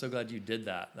glad you did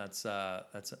that.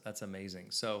 That's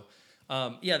amazing. So,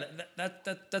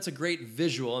 that's a great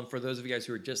visual. And for those of you guys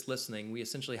who are just listening, we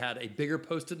essentially had a bigger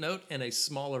Post-it note and a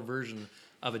smaller version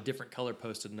of a different color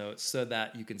Post-it note, so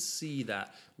that you can see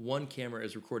that one camera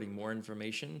is recording more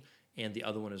information and the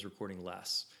other one is recording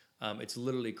less. It's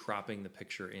literally cropping the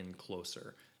picture in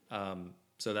closer.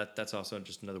 So that's also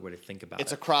just another way to think about it.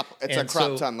 It's a crop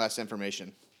ton less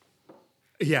information.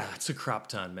 Yeah, it's a crop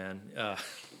ton, man.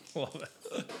 Well,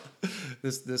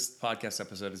 this podcast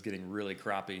episode is getting really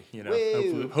crappy.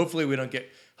 Hopefully we don't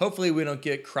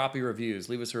get crappy reviews.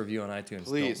 Leave us a review on iTunes.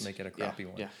 Please. Don't make it a crappy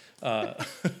one. Yeah.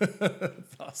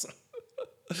 That's awesome.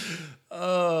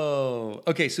 Oh,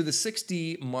 okay. So the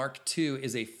 60 Mark II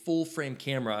is a full frame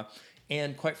camera,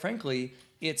 and quite frankly,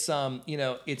 it's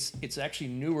it's actually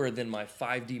newer than my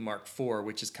 5D Mark IV,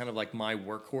 which is kind of like my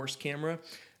workhorse camera.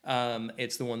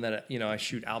 It's the one that I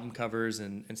shoot album covers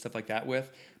and stuff like that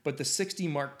with. But the 60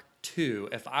 Mark II,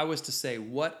 if I was to say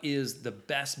what is the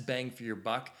best bang for your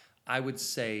buck, I would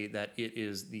say that it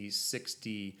is the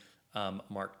 60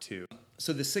 Mark II.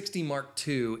 So the 60 Mark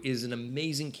II is an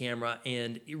amazing camera,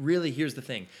 and here's the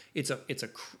thing: it's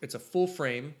a full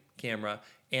frame camera,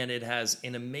 and it has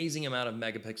an amazing amount of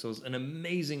megapixels, an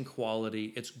amazing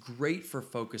quality. It's great for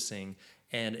focusing,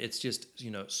 and it's just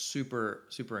super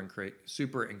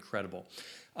incredible.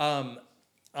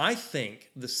 I think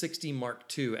the 60 Mark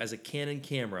II as a Canon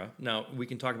camera, now we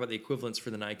can talk about the equivalents for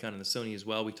the Nikon and the Sony as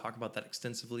well. We talk about that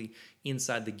extensively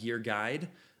inside the gear guide.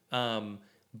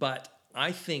 But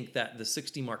I think that the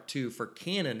 60 Mark II for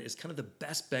Canon is kind of the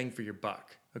best bang for your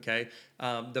buck. Okay,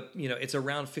 it's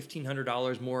around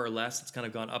 $1,500 more or less. It's kind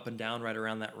of gone up and down right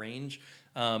around that range.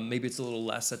 Maybe it's a little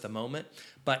less at the moment,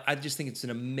 but I just think it's an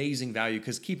amazing value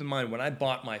because keep in mind when I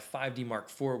bought my 5D Mark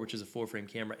IV, which is a full frame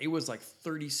camera, it was like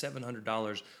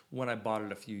 $3,700 when I bought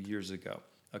it a few years ago.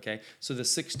 Okay, so the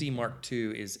 6D Mark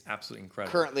II is absolutely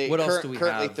incredible. Currently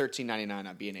 $13.99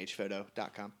 on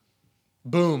bnhphoto.com.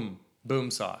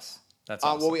 Boom sauce. That's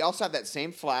awesome. Well, we also have that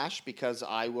same flash because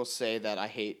I will say that I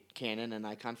hate Canon and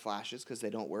Nikon flashes because they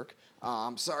don't work.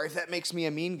 I'm sorry if that makes me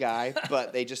a mean guy,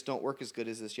 but they just don't work as good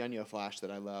as this Yongnuo flash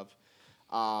that I love.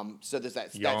 So there's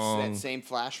that same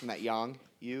flash from that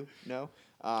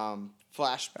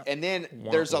flash. And then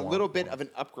there's a little bit of an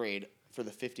upgrade for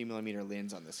the 50 millimeter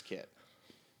lens on this kit.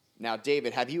 Now,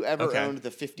 David, have you ever owned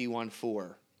the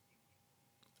 51.4?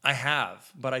 I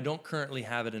have, but I don't currently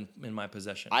have it in my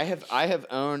possession. I have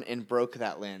owned and broke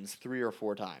that lens 3 or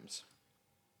 4 times.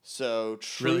 So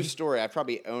true story. I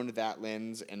probably owned that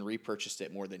lens and repurchased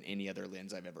it more than any other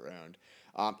lens I've ever owned.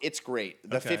 It's great.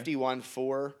 The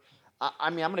 51.4.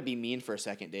 I'm going to be mean for a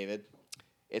second, David.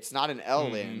 It's not an L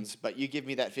lens, but you give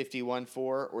me that 51.4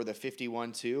 or the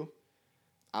 51.2,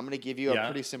 I'm going to give you a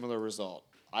pretty similar result.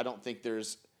 I don't think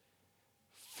there's.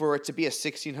 For it to be a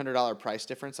 $1,600 price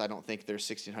difference, I don't think there's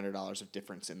 $1,600 of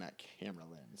difference in that camera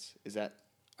lens. Is that?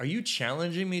 Are you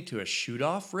challenging me to a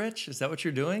shoot-off, Rich? Is that what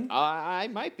you're doing? I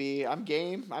might be. I'm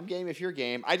game. I'm game if you're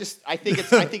game. I think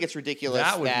it's ridiculous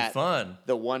that would be fun.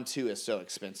 The 1.2 is so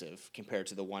expensive compared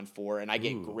to the 1.4, and I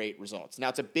get great results. Now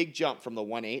it's a big jump from the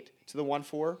 1.8 to the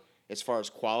 1.4 as far as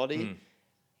quality.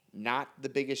 Not the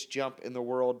biggest jump in the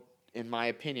world, in my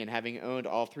opinion, having owned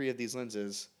all 3 of these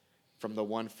lenses. From the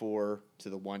 1.4 to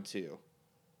the 1.2.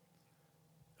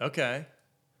 Okay.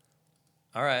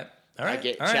 All right.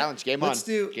 Challenge. Game on.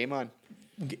 Game on.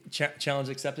 Challenge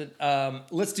accepted.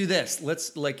 Let's do this.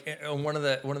 Let's on one of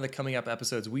the coming up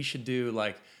episodes, we should do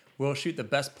we'll shoot the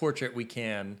best portrait we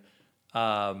can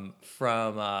from.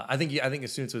 I think the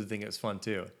students would think it was fun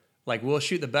too. We'll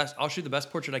shoot the best. I'll shoot the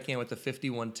best portrait I can with the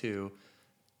 51.2,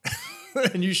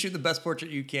 and you shoot the best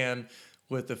portrait you can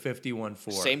with the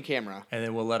 51.4. Same camera. And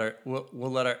then we'll let our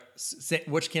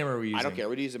which camera are we using? I don't care.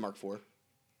 We'll use a Mark IV.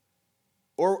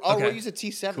 Or we'll use a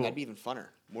T7. Cool. That'd be even funner.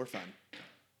 More fun.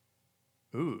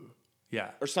 Ooh. Yeah.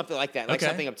 Or something like that.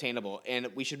 Something obtainable. And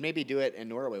we should maybe do it in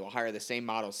Norway. We'll hire the same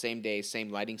model, same day, same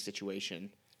lighting situation.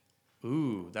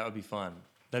 Ooh, that would be fun.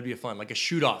 That'd be a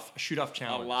shoot-off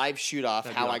challenge. A live shoot-off,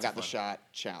 how I got the shot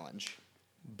challenge.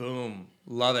 Boom.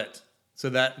 Love it. So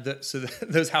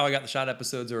those How I Got the Shot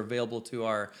episodes are available to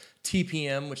our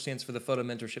TPM, which stands for the Photo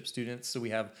Mentorship Students. So we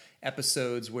have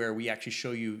episodes where we actually show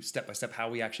you step by step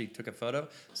how we actually took a photo.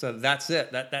 So that's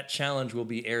it. That challenge will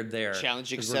be aired there.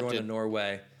 Challenge accepted. We're going to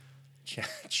Norway.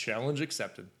 Challenge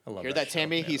accepted. I love that. Hear that,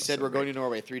 Tammy? He said we're going to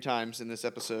Norway 3 times in this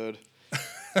episode.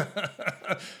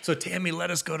 So Tammy, let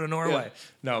us go to Norway. Yeah.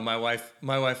 No, my wife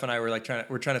and I were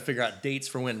we're trying to figure out dates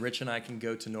for when Rich and I can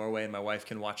go to Norway and my wife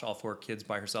can watch all 4 kids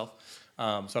by herself.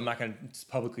 So I'm not going to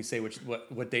publicly say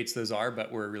what dates those are,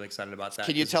 but we're really excited about that.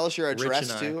 Can you tell us your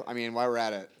address too? I mean, while we're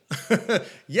at it.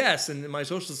 Yes, and my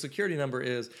social security number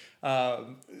is.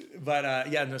 So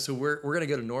we're going to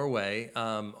go to Norway,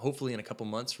 hopefully in a couple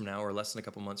months from now, or less than a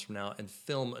couple months from now, and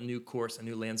film a new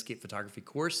landscape photography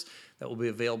course that will be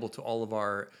available to all of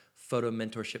our photo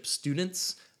mentorship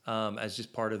students as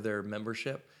just part of their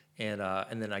membership. And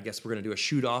then I guess we're going to do a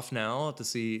shoot off now to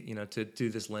see, to do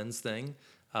this lens thing.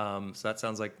 So that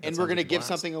sounds like. And we're going to give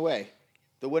something away.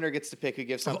 The winner gets to pick who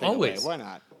gives something away. Why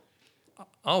not?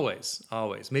 Always.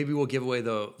 Maybe we'll give away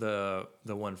the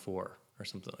 1.4 or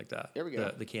something like that. There we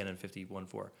go. The Canon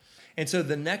 50-1.4. And so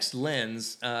the next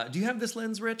lens. Do you have this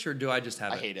lens, Rich, or do I just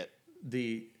have it? I hate it.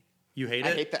 You hate it?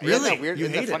 I hate that. Really? Isn't that weird?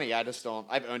 Isn't that funny? Yeah, I just don't.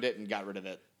 I've owned it and got rid of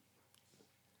it.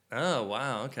 Oh,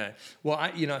 wow. Okay. Well,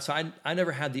 I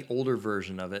never had the older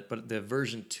version of it, but the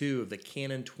version 2 of the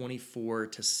Canon 24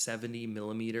 to 70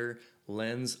 millimeter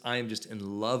lens, I am just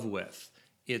in love with.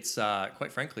 It's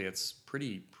quite frankly, it's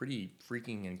pretty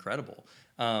freaking incredible.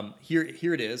 Here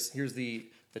it is. Here's the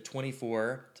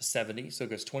 24 to 70. So it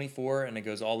goes 24 and it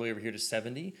goes all the way over here to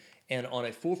 70. And on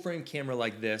a full frame camera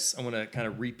like this, I'm going to kind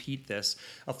of repeat this.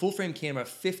 A full frame camera,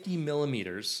 50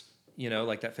 millimeters.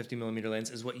 Like that 50 millimeter lens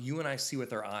is what you and I see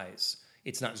with our eyes.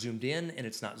 It's not zoomed in and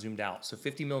it's not zoomed out. So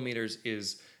 50 millimeters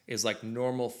is like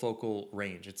normal focal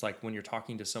range. It's like when you're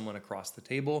talking to someone across the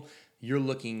table,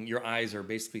 your eyes are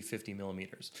basically 50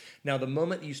 millimeters. Now, the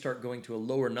moment you start going to a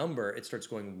lower number, it starts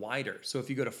going wider. So if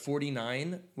you go to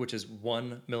 49, which is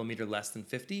 1 millimeter less than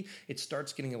 50, it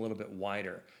starts getting a little bit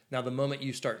wider. Now, the moment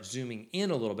you start zooming in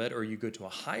a little bit, or you go to a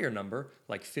higher number,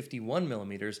 like 51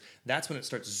 millimeters, that's when it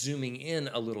starts zooming in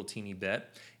a little teeny bit,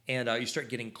 and you start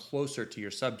getting closer to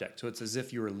your subject. So it's as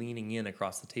if you were leaning in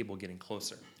across the table, getting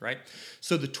closer, right?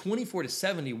 So the 24 to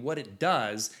 70, what it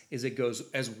does is it goes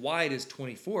as wide as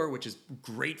 24, which is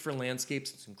great for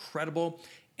landscapes. It's incredible.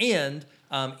 And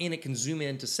it can zoom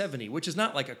in to 70, which is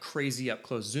not like a crazy up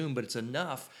close zoom, but it's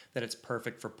enough that it's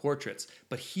perfect for portraits.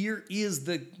 But here is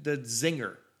the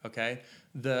zinger, okay?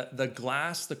 The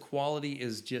glass, the quality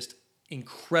is just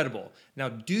incredible. Now,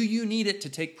 do you need it to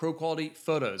take pro quality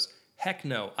photos? Heck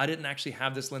no. I didn't actually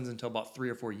have this lens until about 3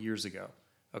 or 4 years ago.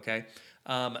 Okay,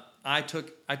 I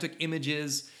took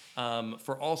images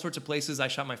for all sorts of places. I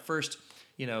shot my first,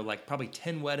 like probably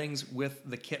 10 weddings with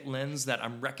the kit lens that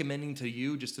I'm recommending to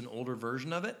you, just an older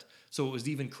version of it. So it was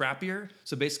even crappier.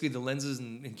 So basically, the lenses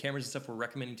and cameras and stuff we're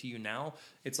recommending to you now,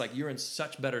 it's like you're in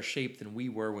such better shape than we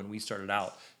were when we started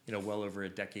out, well over a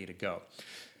decade ago.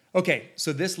 Okay,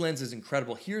 so this lens is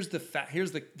incredible. Here's the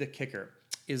kicker,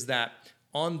 is that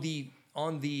on the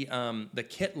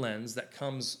kit lens that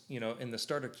comes, in the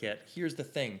starter kit, here's the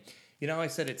thing. How I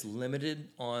said it's limited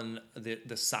on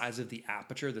the size of the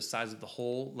aperture, the size of the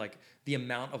hole, like the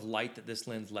amount of light that this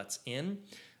lens lets in.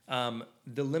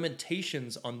 The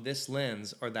limitations on this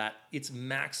lens are that its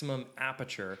maximum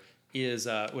aperture is,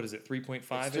 3.5?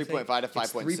 It's 3.5 to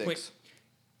 5.6.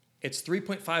 It's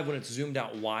 3.5 when it's zoomed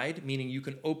out wide, meaning you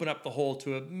can open up the hole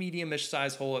to a medium-ish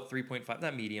size hole at 3.5.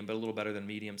 Not medium, but a little better than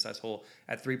medium size hole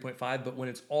at 3.5. But when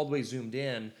it's all the way zoomed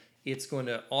in, it's going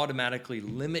to automatically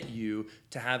limit you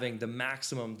to having the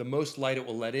maximum, the most light it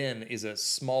will let in is a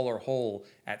smaller hole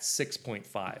at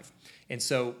 6.5. And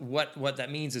so what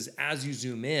that means is as you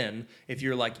zoom in, if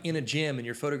you're like in a gym and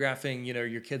you're photographing,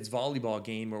 your kid's volleyball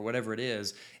game or whatever it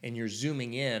is, and you're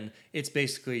zooming in, it's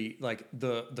basically like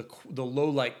the low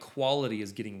light quality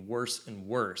is getting worse and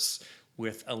worse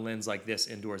with a lens like this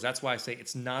indoors. That's why I say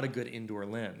it's not a good indoor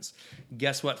lens.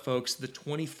 Guess what, folks? The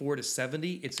 24 to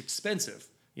 70, it's expensive.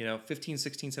 $1,500,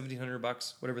 $1,600,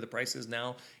 $1,700, whatever the price is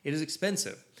now. It is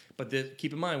expensive. But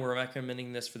keep in mind, we're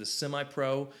recommending this for the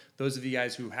semi-pro. Those of you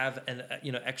guys who have an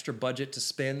extra budget to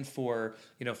spend for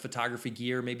photography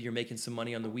gear. Maybe you're making some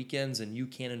money on the weekends and you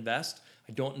can't invest.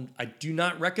 I do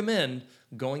not recommend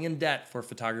going in debt for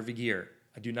photography gear.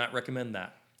 I do not recommend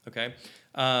that. Okay.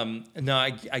 Now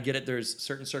I get it. There's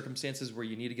certain circumstances where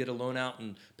you need to get a loan out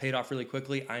and pay it off really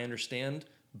quickly. I understand,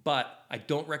 but I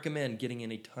don't recommend getting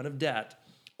in a ton of debt.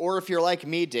 Or if you're like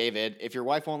me, David, if your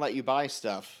wife won't let you buy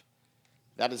stuff,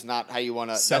 that is not how you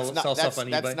want to sell stuff on eBay.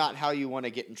 That's not how you want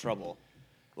to get in trouble.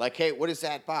 Like, hey, what is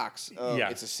that box? Oh, yeah.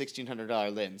 It's a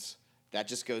 $1,600 lens. That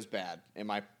just goes bad, in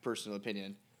my personal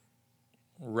opinion.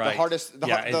 Right.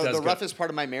 The roughest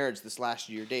part of my marriage this last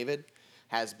year, David,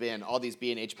 has been all these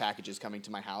B&H packages coming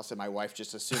to my house, and my wife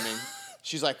just assuming.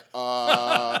 She's like,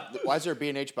 why is there a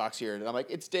B&H box here? And I'm like,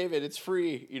 it's David, it's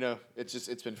free.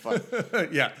 It's been fun.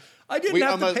 Yeah. I didn't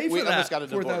have to pay for that. We almost got a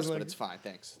divorce, but it's fine.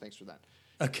 Thanks for that.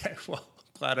 Okay, well,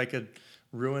 glad I could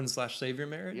ruin/save your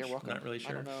marriage. You're welcome. Not really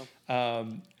sure. I don't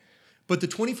know. But the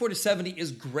 24 to 70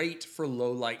 is great for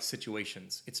low light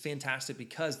situations. It's fantastic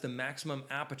because the maximum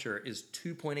aperture is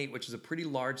 2.8, which is a pretty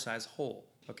large size hole.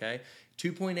 Okay,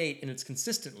 2.8, and it's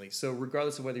consistently. So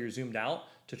regardless of whether you're zoomed out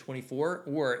to 24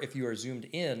 or if you are zoomed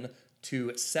in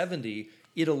to 70,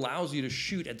 it allows you to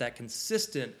shoot at that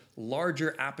consistent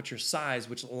larger aperture size,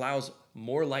 which allows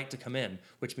more light to come in,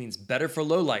 which means better for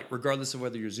low light, regardless of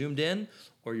whether you're zoomed in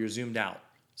or you're zoomed out.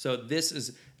 So this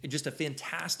is just a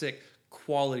fantastic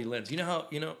quality lens.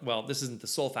 Well, this isn't the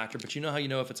sole factor, but how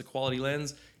if it's a quality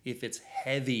lens? If it's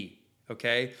heavy.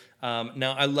 Okay.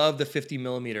 Now I love the 50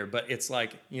 millimeter, but it's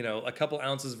like, a couple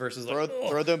ounces versus throw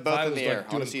them both in the air.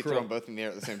 I want to see you throw them both in the air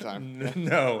at the same time.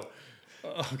 No.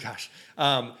 Oh gosh.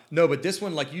 No, but this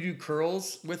one, like you do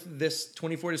curls with this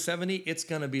 24 to 70, it's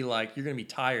going to be like, you're going to be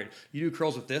tired. You do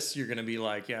curls with this, you're going to be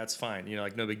like, yeah, it's fine.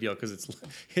 Like no big deal. Cause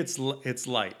it's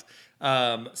light.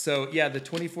 So yeah, the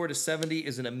 24 to 70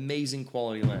 is an amazing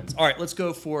quality lens. All right, let's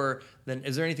go for then.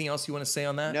 Is there anything else you want to say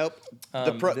on that? Nope.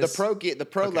 The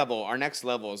pro level, our next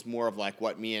level is more of like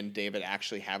what me and David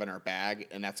actually have in our bag.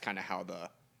 And that's kind of how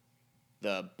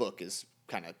the book is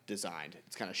kind of designed.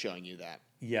 It's kind of showing you that.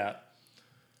 Yeah.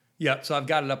 Yeah, so I've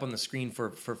got it up on the screen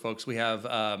for folks. We have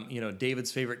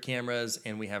David's favorite cameras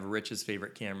and we have Rich's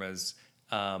favorite cameras.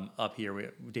 up here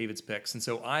with David's picks. And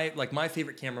so my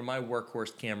favorite camera, my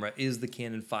workhorse camera is the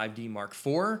Canon 5D Mark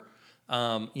IV.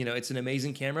 It's an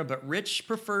amazing camera, but Rich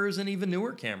prefers an even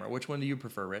newer camera. Which one do you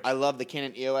prefer, Rich? I love the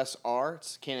Canon EOS R.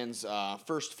 It's Canon's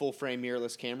first full-frame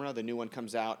mirrorless camera. The new one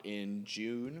comes out in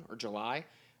June or July,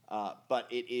 but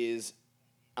it is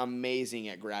amazing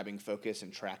at grabbing focus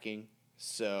and tracking.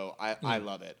 So I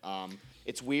love it.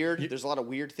 It's weird. There's a lot of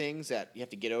weird things that you have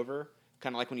to get over,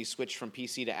 kind of like when you switch from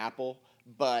PC to Apple.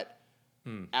 But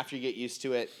after you get used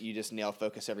to it, you just nail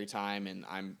focus every time, and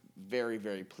I'm very,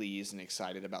 very pleased and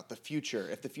excited about the future.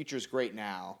 If the future is great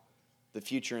now, the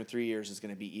future in 3 years is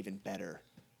going to be even better.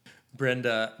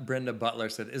 Brenda Butler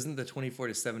said, "Isn't the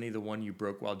 24-70 the one you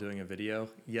broke while doing a video?"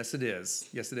 Yes, it is.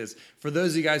 Yes, it is. For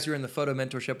those of you guys who are in the photo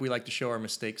mentorship, we like to show our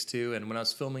mistakes too. And when I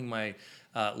was filming my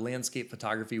landscape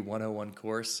photography 101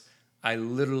 course, I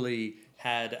literally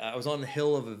I was on the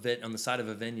hill of on the side of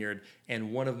a vineyard,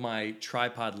 and one of my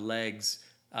tripod legs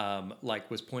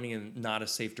was pointing in not a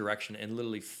safe direction and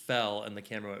literally fell, and the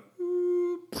camera went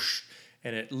whoosh,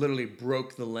 and it literally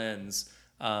broke the lens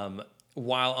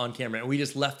while on camera. And we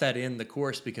just left that in the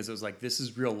course because it was like, this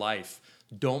is real life.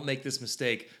 Don't make this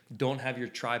mistake. Don't have your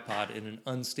tripod in an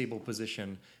unstable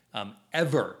position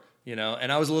ever.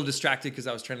 And I was a little distracted because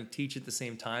I was trying to teach at the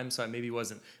same time, so I maybe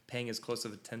wasn't paying as close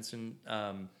of attention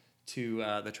to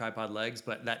the tripod legs,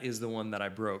 but that is the one that I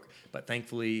broke. But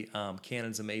thankfully,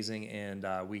 Canon's amazing, and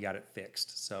we got it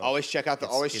fixed. So always check out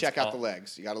the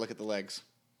legs. You got to look at the legs.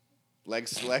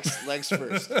 Legs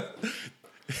first.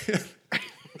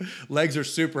 Legs are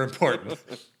super important.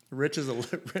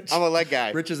 I'm a leg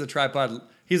guy. Rich is a tripod.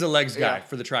 He's a legs guy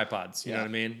for the tripods. You know what I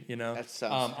mean? That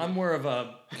sounds. I'm more of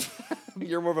a.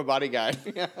 You're more of a body guy.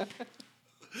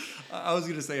 I was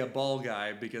gonna say a ball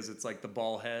guy because it's like the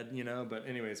ball head, But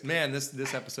anyways, man,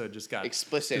 this episode just got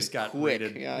explicit. Just got quick.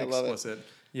 Rated I explicit. Love it.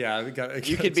 Yeah, we got.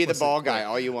 You could be the ball guy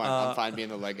all you want. I'm fine being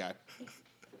the leg guy.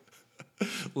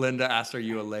 Linda asked, "Are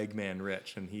you a leg man,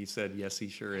 Rich?" And he said, "Yes, he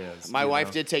sure is." My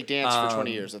wife did take dance for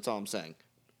 20 years. That's all I'm saying.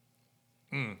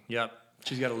 Yep,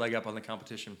 she's got a leg up on the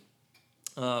competition.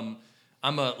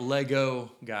 I'm a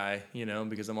Lego guy,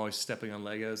 because I'm always stepping on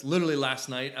Legos. Literally last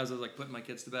night, as I was putting my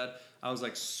kids to bed, I was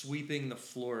sweeping the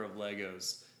floor of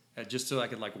Legos just so I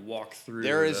could walk through.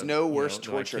 There is no worse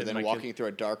torture than walking through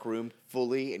a dark room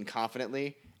fully and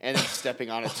confidently and then stepping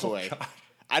on a toy. God.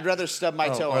 I'd rather stub my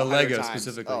toe or a Lego times.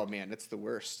 specifically. Oh man, it's the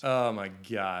worst. Oh my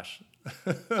gosh.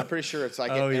 I'm pretty sure it's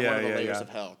like one of the layers of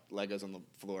hell. Legos on the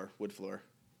floor, wood floor.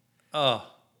 Oh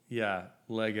yeah,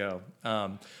 Lego.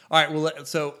 All right, well,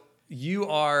 so you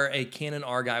are a Canon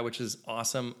R guy, which is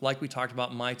awesome. Like we talked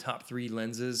about, my top 3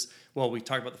 lenses. Well, we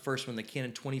talked about the first one, the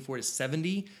Canon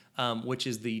 24-70, which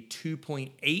is the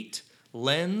 2.8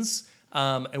 lens.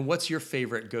 And what's your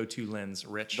favorite go-to lens,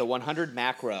 Rich? The 100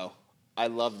 macro. I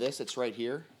love this. It's right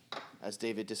here as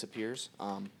David disappears.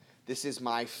 This is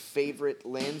my favorite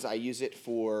lens. I use it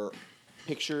for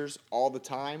pictures all the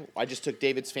time. I just took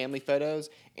David's family photos,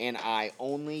 and I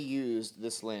only used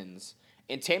this lens.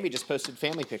 And Tammy just posted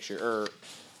family picture,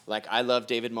 I love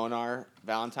David Monar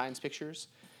Valentine's pictures,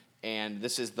 and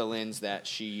this is the lens that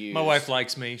she used. My wife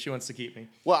likes me. She wants to keep me.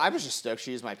 Well, I was just stoked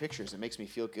she used my pictures. It makes me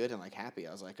feel good and happy.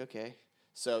 I was like, okay.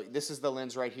 So this is the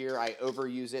lens right here. I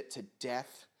overuse it to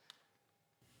death.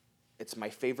 It's my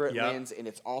favorite lens, and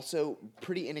it's also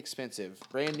pretty inexpensive.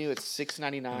 Brand new, it's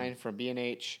 $6.99 from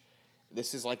B&H.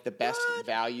 This is the best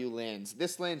value lens.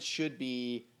 This lens should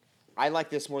be, I like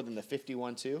this more than the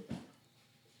 51 too.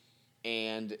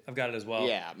 And I've got it as well.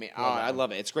 Yeah, I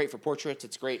love it. It's great for portraits.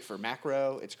 It's great for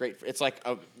macro. It's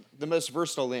the most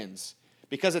versatile lens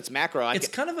because it's macro. I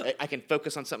can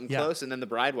focus on something close, and then the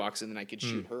bride walks in, and I can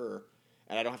shoot her,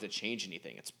 and I don't have to change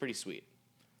anything. It's pretty sweet.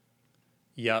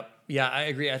 Yep. Yeah, I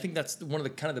agree. I think that's one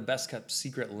of the best kept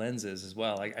secret lenses as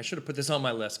well. I should have put this on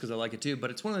my list because I like it too,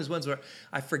 but it's one of those ones where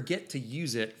I forget to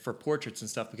use it for portraits and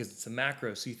stuff because it's a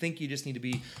macro. So you think you just need to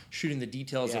be shooting the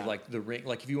details of the ring.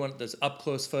 If you want those up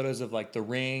close photos of the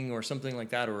ring or something like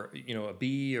that, or a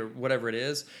bee or whatever it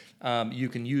is, you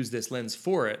can use this lens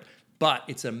for it. But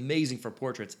it's amazing for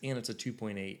portraits, and it's a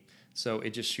 2.8, so it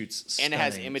just shoots. And it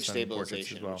has image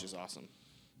stabilization, which is awesome.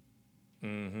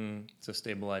 Mm-hmm. It's a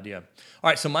stable idea. All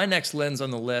right, so my next lens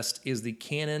on the list is the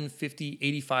Canon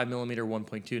 50-85mm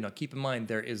 1.2. Now, keep in mind,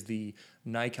 there is the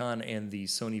Nikon and the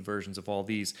Sony versions of all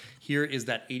these. Here is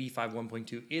that 85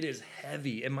 1.2. It is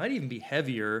heavy. It might even be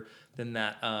heavier than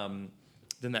that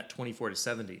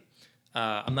 24-70.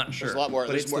 I'm not sure. There's a lot more.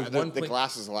 The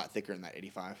glass is a lot thicker than that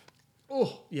 85.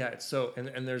 Oh, yeah. It's so,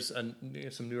 and there's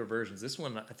some newer versions. This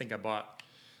one I think I bought,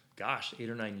 gosh, 8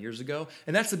 or 9 years ago.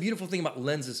 And that's the beautiful thing about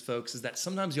lenses, folks, is that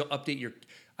sometimes you'll update your,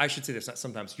 I should say this, not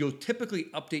sometimes, you'll typically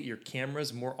update your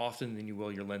cameras more often than you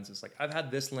will your lenses. Like I've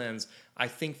had this lens, I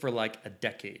think for like a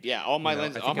decade. Yeah, all my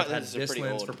lenses, I've had this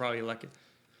lens for probably like,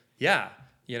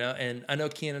 and I know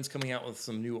Canon's coming out with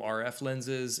some new RF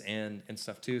lenses and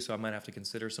stuff too, so I might have to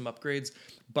consider some upgrades.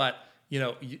 But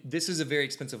this is a very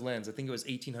expensive lens. I think it was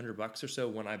 $1,800 or so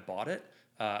when I bought it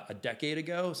a decade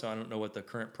ago. So I don't know what the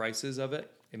current price is of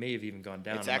it. It may have even gone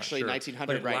down. It's actually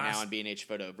 $1,900 right now on B&H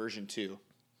Photo version 2.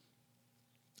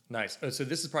 Nice. Oh, so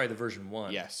this is probably the version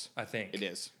 1. Yes, I think it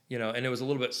is. And it was a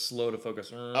little bit slow to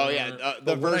focus. Oh yeah,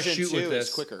 the version 2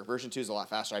 is quicker. Version 2 is a lot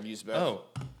faster. I've used both.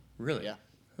 Oh, really? Yeah,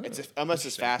 it's almost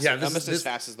as fast. Yeah, as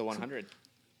fast as the 100.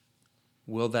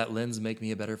 Will that lens make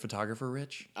me a better photographer,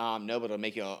 Rich? No, but it'll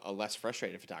make you a less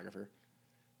frustrated photographer.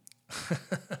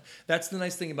 That's the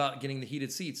nice thing about getting the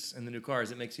heated seats in the new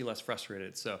cars. It makes you less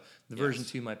frustrated. So the version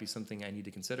 2 might be something I need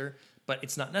to consider, but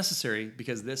it's not necessary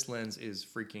because this lens is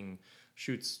freaking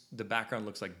shoots. The background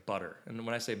looks like butter. And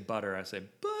when I say butter, I say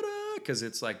butter because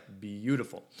it's like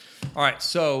beautiful. All right.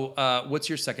 So what's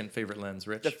your second favorite lens,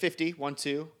 Rich? The 50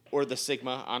 1.2 or the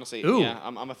Sigma. Honestly, Ooh. Yeah,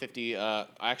 I'm a 50. I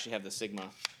actually have the Sigma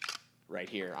right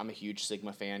here. I'm a huge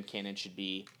Sigma fan. Canon should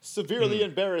be severely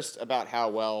embarrassed about how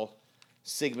well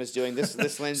Sigma's doing.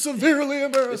 This lens severely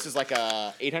embarrassed. This is like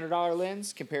a $800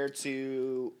 lens compared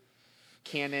to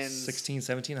Canon's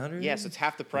 $1,700. Yes, it's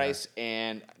half the price,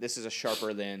 and this is a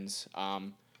sharper lens.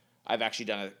 I've actually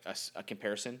done a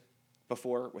comparison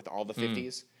before with all the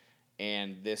 50s,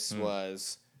 and this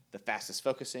was the fastest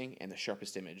focusing and the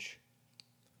sharpest image.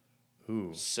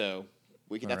 Ooh. So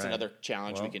that's another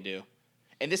challenge we can do.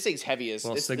 And this thing's heavy as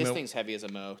this thing's heavy as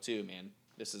a Mo too, man.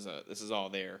 This is all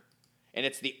there. And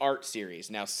it's the Art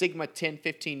series. Now, Sigma 10,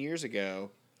 15 years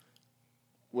ago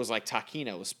was like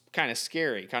Takina. Was kind of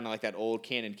scary, kind of like that old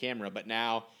Canon camera. But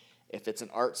now, if it's an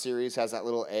Art series, has that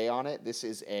little A on it, this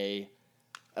is a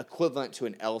equivalent to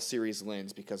an L series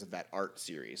lens because of that Art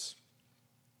series.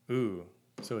 Ooh,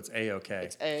 so it's A-okay.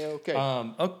 It's A-okay.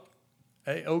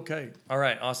 Okay. All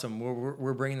right. Awesome.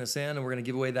 We're bringing this in, and we're going to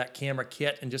give away that camera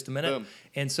kit in just a minute. Boom.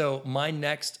 And so my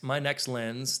next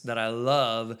lens that I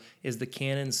love is the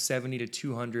Canon 70 to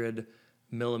 200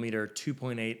 millimeter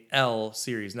 2.8 L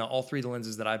series. Now, all three of the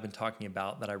lenses that I've been talking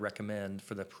about that I recommend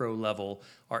for the pro level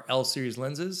are L series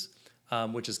lenses,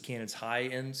 which is Canon's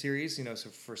high-end series. So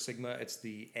for Sigma, it's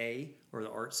the A or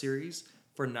the Art series.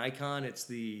 For Nikon, it's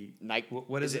the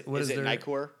what is it? What is it?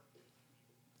 Nikkor?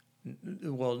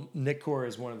 Well, Nikkor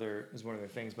is one of their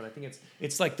things, but I think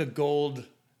it's like the gold.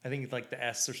 I think it's like the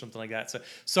S or something like that. So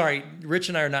sorry, Rich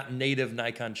and I are not native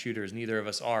Nikon shooters. Neither of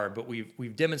us are, but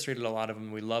we've demonstrated a lot of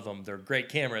them. We love them. They're great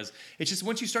cameras. It's just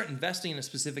once you start investing in a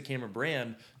specific camera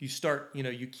brand,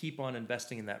 you keep on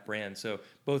investing in that brand. So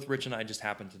both Rich and I just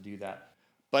happen to do that.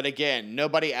 But again,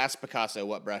 nobody asked Picasso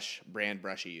what brand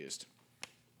brush he used.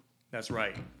 That's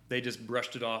right. They just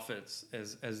brushed it off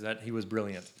as that he was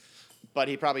brilliant. But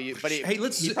he probably used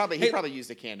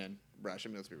a Canon brush. I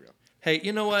mean, let's be real. Hey,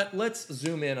 you know what? Let's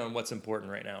zoom in on what's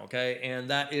important right now, okay? And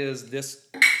that is this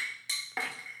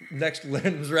next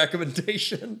lens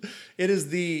recommendation. It is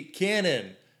the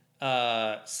Canon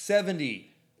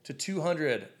 70 to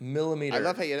 200 millimeter. I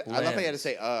love how you had to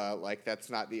say like that's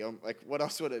not the like what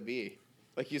else would it be?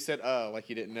 Like you said like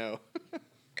you didn't know.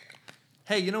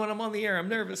 Hey, you know what? I'm on the air. I'm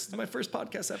nervous. It's my first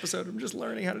podcast episode. I'm just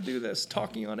learning how to do this,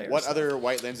 talking on air. What other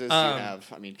white lenses do you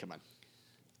have? I mean, come on.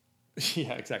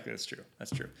 Yeah, exactly. That's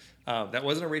true. That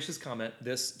wasn't a racist comment.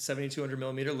 This 7200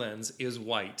 millimeter lens is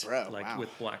white, with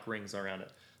black rings around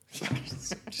it.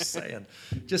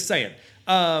 Just saying.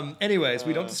 Anyways,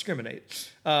 we don't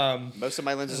discriminate. Most of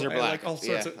my lenses are black.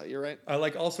 You're right. I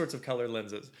like all sorts of color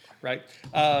lenses, right?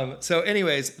 So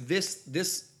anyways,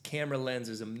 this camera lens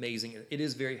is amazing. It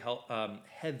is very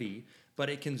heavy, but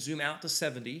it can zoom out to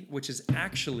 70, which is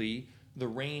actually the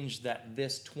range that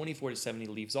this 24 to 70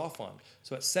 leaves off on.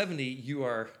 So at 70, you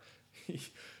are...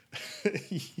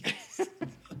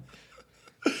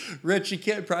 Rich, you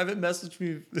can't private message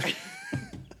me.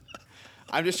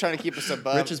 I'm just trying to keep us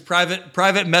above. Rich is private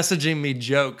messaging me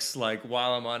jokes like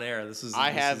while I'm on air.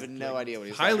 I have no idea what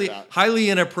he's talking about. Highly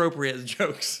inappropriate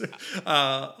jokes.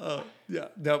 Yeah.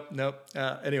 Nope.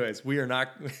 Anyways, we are not.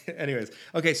 Anyways,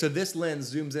 okay. So this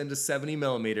lens zooms into 70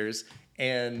 millimeters,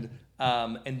 and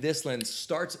this lens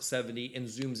starts at 70 and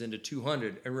zooms into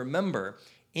 200. And remember,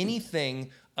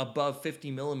 anything above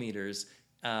 50 millimeters,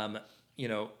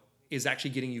 is actually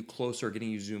getting you closer, getting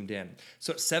you zoomed in.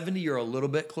 So at 70, you're a little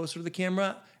bit closer to the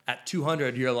camera. At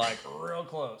 200, you're like real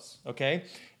close. Okay,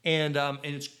 and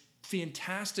it's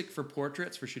fantastic for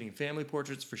portraits, for shooting family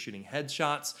portraits, for shooting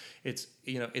headshots. It's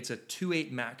a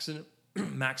 2.8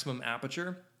 maximum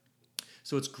aperture.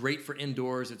 So it's great for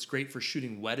indoors. It's great for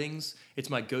shooting weddings.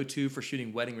 It's my go-to for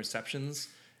shooting wedding receptions.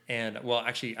 And well,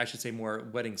 actually, I should say more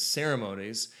wedding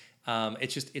ceremonies.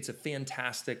 It's a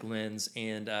fantastic lens,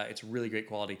 and it's really great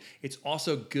quality. It's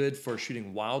also good for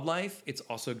shooting wildlife. It's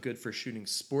also good for shooting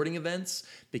sporting events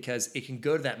because it can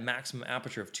go to that maximum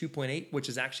aperture of 2.8, which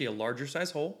is actually a larger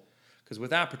size hole. Because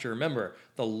with aperture, remember,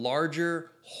 the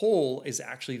larger hole is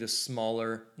actually the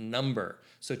smaller number.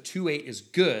 So 2.8 is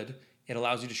good. It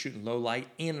allows you to shoot in low light,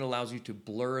 and it allows you to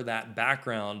blur that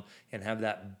background and have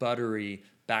that buttery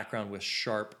background with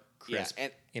sharp, crisp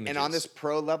images. And on this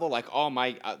pro level, like all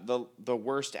my the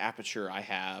worst aperture I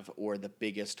have or the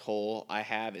biggest hole I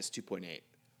have is 2.8.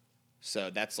 So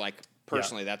that's like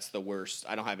personally that's the worst.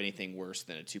 I don't have anything worse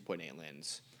than a 2.8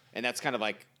 lens, and that's kind of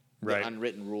like the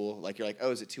unwritten rule. Like you're like,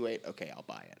 oh, is it 2.8? Okay, I'll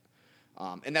buy it.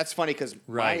 And that's funny because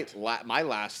my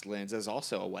last lens is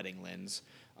also a wedding lens.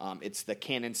 It's the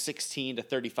Canon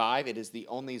 16-35. It is the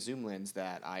only zoom lens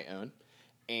that I own,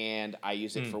 and I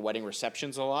use it for wedding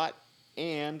receptions a lot,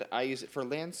 and I use it for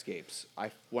landscapes.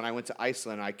 When I went to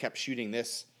Iceland, I kept shooting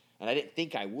this, and I didn't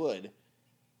think I would,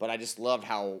 but I just loved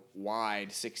how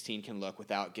wide 16 can look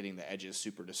without getting the edges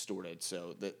super distorted.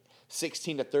 So the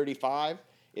 16-35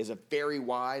 is a very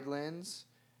wide lens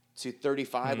to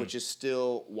 35, which is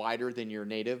still wider than your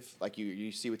native, like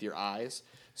you see with your eyes.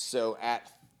 So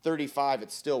at 35,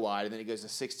 it's still wide, and then it goes to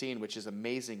 16, which is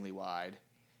amazingly wide,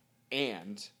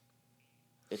 and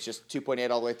it's just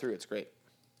 2.8 all the way through. It's great.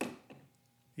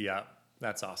 Yeah,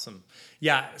 that's awesome.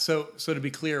 Yeah, so to be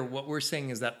clear, what we're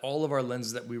saying is that all of our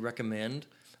lenses that we recommend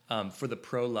for the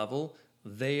pro level,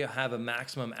 they have a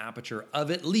maximum aperture of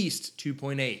at least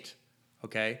 2.8,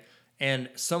 okay? And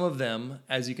some of them,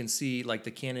 as you can see, like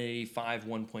the Canon 85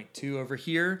 1.2 over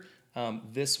here,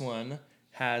 this one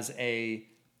has a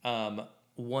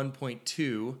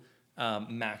 1.2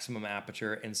 maximum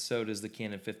aperture, and so does the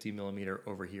Canon 50mm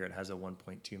over here. It has a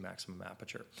 1.2 maximum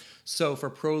aperture. So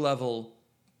for pro level,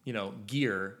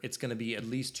 gear, it's going to be at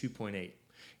least 2.8.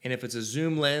 And if it's a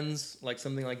zoom lens, like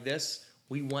something like this,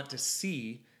 we want to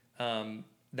see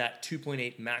that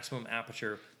 2.8 maximum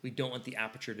aperture. We don't want the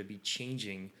aperture to be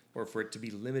changing or for it to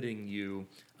be limiting you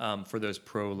for those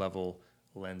pro level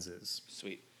lenses.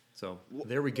 Sweet. So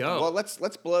there we go. Well,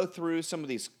 let's blow through some of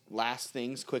these last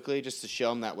things quickly just to show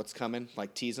them that what's coming,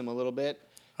 like tease them a little bit.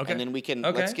 Okay. And then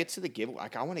let's get to the giveaway.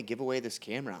 Like I want to give away this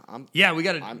camera. We got to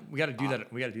do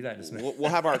that. We got to do that in a minute. We'll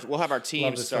have our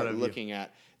team start looking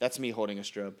at. That's me holding a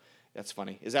strobe. That's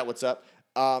funny. Is that what's up?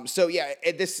 So yeah,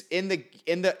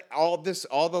 all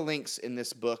the links in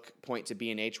this book point to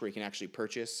B&H where you can actually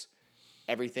purchase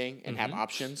everything and have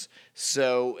options.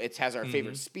 So it has our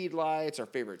favorite speed lights, our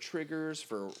favorite triggers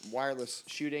for wireless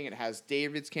shooting. It has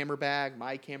David's camera bag,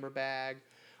 my camera bag,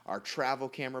 our travel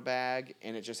camera bag,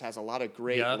 and it just has a lot of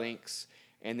great links.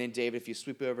 And then David, if you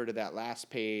sweep over to that last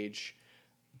page,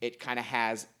 it kind of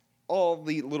has all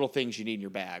the little things you need in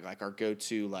your bag, like our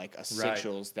go-to like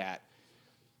essentials that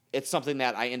it's something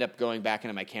that I end up going back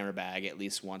into my camera bag at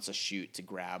least once a shoot to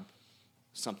grab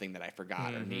something that I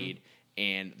forgot or need.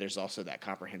 And there's also that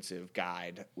comprehensive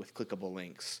guide with clickable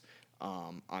links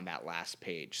on that last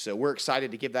page. So we're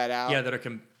excited to give that out.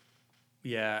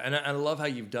 Yeah, and I love how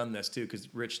you've done this too,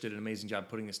 because Rich did an amazing job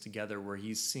putting this together. Where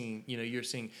he's seeing, you're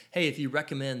seeing, hey, if you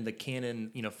recommend the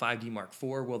Canon, 5D Mark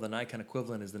IV, well, the Nikon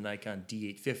equivalent is the Nikon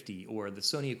D850, or the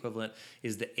Sony equivalent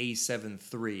is the A7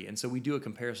 III. And so we do a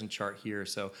comparison chart here.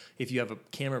 So if you have a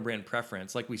camera brand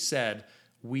preference, like we said,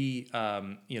 we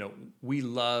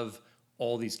love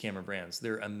all these camera brands.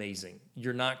 They're amazing.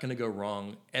 You're not going to go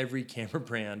wrong. Every camera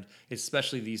brand,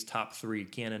 especially these top three,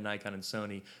 Canon, Nikon, and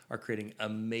Sony, are creating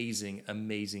amazing,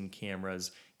 amazing cameras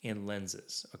and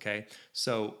lenses, okay?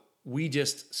 So we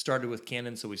just started with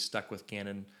Canon, so we stuck with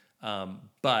Canon.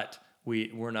 But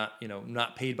we're not,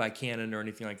 not paid by Canon or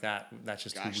anything like that. That's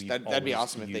just that'd be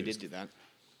awesome if they did do that.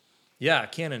 Yeah,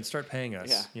 Canon, start paying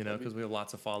us, because we have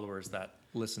lots of followers that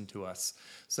listen to us.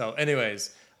 So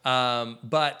anyways,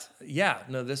 but yeah,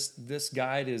 no, this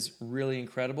guide is really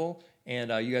incredible.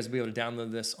 And you guys will be able to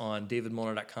download this on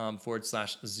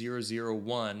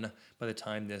davidmolnar.com/001 by the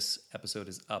time this episode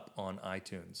is up on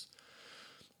iTunes.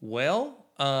 Well,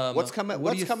 what's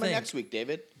coming next week,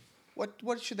 David?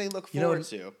 What should they look forward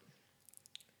to?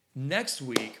 Next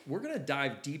week, we're going to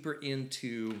dive deeper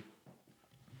into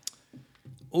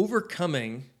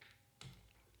overcoming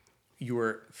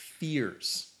your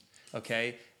fears,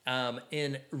 okay?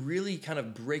 in really kind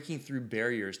of breaking through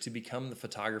barriers to become the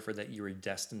photographer that you are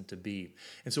destined to be.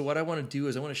 And so what I want to do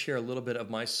is I want to share a little bit of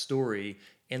my story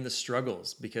and the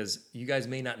struggles, because you guys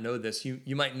may not know this.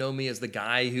 You might know me as the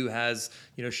guy who has,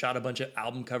 shot a bunch of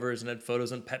album covers and had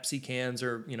photos on Pepsi cans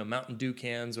or, Mountain Dew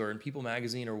cans or in People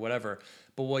magazine or whatever.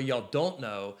 But what y'all don't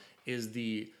know is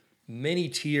the many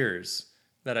tears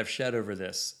that I've shed over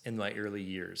this in my early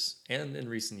years and in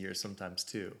recent years sometimes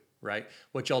too, right?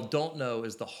 What y'all don't know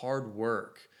is the hard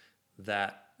work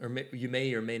that, you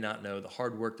may or may not know, the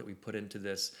hard work that we put into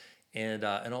this and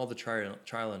all the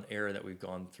trial and error that we've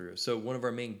gone through. So one of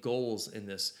our main goals in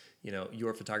this,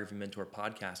 Your Photography Mentor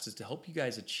podcast is to help you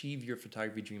guys achieve your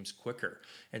photography dreams quicker.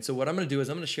 And so what I'm going to do is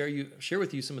I'm going to share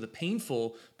with you some of the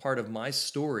painful part of my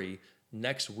story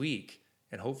next week.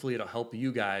 And hopefully it'll help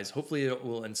you guys. Hopefully it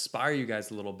will inspire you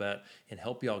guys a little bit and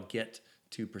help y'all get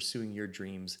to pursuing your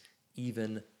dreams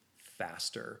even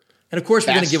faster. And of course,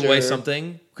 we're going to give away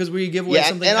something, because we give away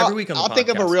something every week on the podcast. I'll think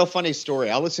of a real funny story.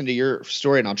 I'll listen to your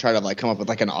story and I'll try to come up with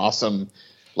an awesome,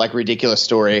 ridiculous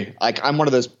story. I'm one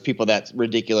of those people that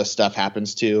ridiculous stuff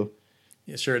happens to.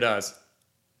 Yeah, sure it does.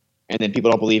 And then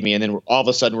people don't believe me. And then all of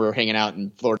a sudden we're hanging out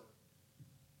in Florida.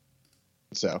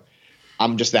 So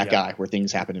I'm just that guy where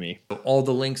things happen to me. All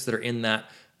the links that are in that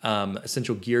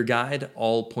essential gear guide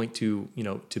all point to,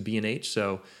 to B&H.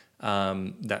 So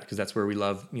because that's where we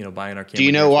love, buying our camera. Do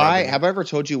you know why? Have I ever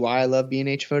told you why I love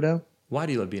B&H Photo? Why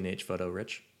do you love B&H Photo,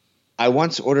 Rich? I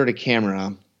once ordered a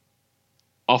camera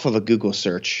off of a Google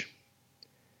search,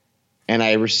 and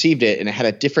I received it, and it had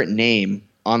a different name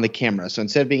on the camera. So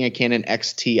instead of being a Canon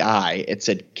XTI, it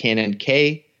said Canon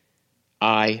KISS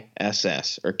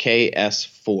or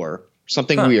KS4,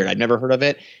 something weird. I'd never heard of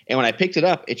it. And when I picked it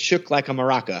up, it shook like a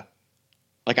maraca.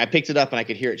 I picked it up and I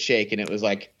could hear it shake, and it was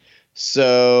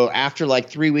so after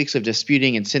 3 weeks of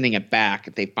disputing and sending it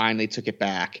back, they finally took it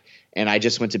back. And I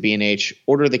just went to B&H,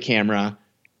 ordered the camera,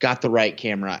 got the right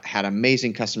camera, had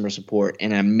amazing customer support,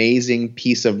 and an amazing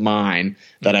peace of mind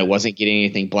that I wasn't getting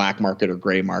anything black market or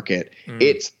gray market.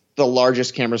 It's the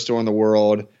largest camera store in the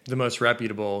world. The most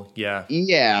reputable. Yeah.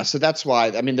 Yeah. So that's why,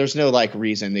 there's no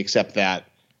reason except that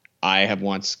I have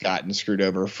once gotten screwed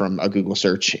over from a Google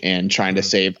search and trying to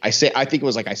save. I think it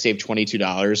was I saved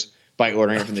 $22 by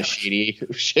ordering it from the shady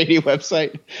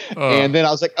website. And then I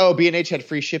was B&H had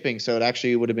free shipping, so it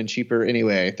actually would have been cheaper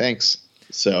anyway. Thanks.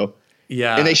 So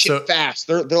yeah, and they ship fast.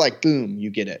 They're boom,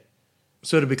 you get it.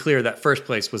 So to be clear, that first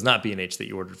place was not B&H that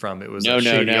you ordered from. It was a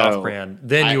shady off-brand.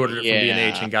 Then you ordered it from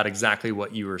B&H and got exactly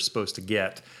what you were supposed to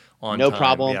get on time. No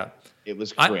problem. Yeah. It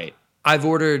was great. I've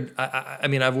ordered.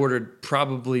 I've ordered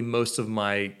probably most of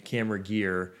my camera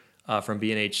gear from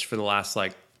B&H for the last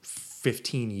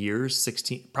 15 years,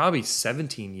 16, probably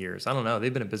 17 years. I don't know.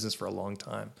 They've been in business for a long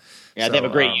time. Yeah, they have a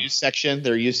great used section.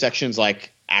 Their used section's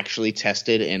actually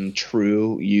tested and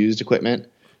true used equipment,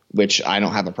 which I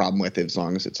don't have a problem with as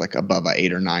long as it's above a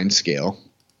 8 or 9 scale.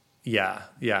 Yeah,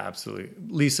 absolutely.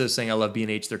 Lisa is saying, I love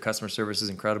B&H. Their customer service is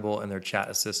incredible, and their chat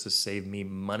assist has saved me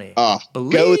money.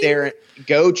 Go there.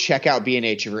 Go check out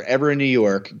B&H. If you're ever in New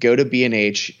York, go to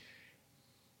B&H.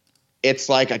 It's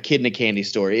like a kid in a candy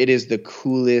store. It is the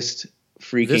coolest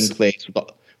freaking place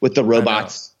with the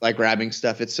robots grabbing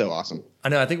stuff. It's so awesome. I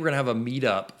know. I think we're gonna have a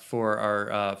meetup for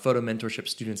our photo mentorship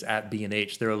students at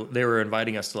B&H. They were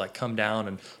inviting us to come down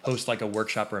and host a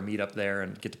workshop or a meetup there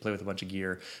and get to play with a bunch of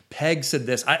gear. Peg said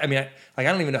this. I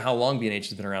don't even know how long B&H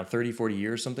has been around. 30, 40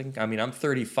 years, something. I'm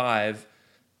 35.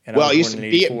 And it used to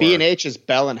be B&H is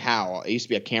Bell and Howell. It used to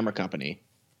be a camera company.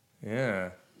 Yeah.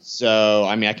 So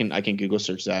I can Google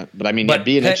search that, but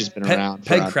B&H has been around.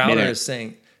 Peg Crowder is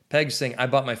saying. Peg's saying I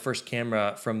bought my first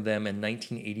camera from them in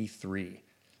 1983.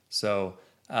 So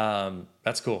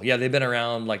that's cool. Yeah, they've been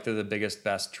around. They're the biggest,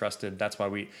 best, trusted. That's why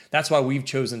we've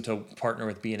chosen to partner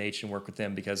with B&H and work with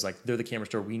them, because they're the camera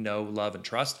store we know, love, and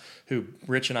trust. Who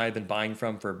Rich and I have been buying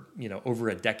from for over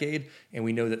a decade, and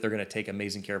we know that they're going to take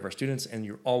amazing care of our students. And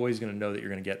you're always going to know that you're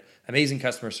going to get amazing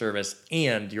customer service,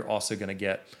 and you're also going to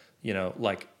get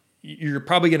you're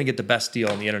probably going to get the best deal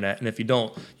on the internet. And if you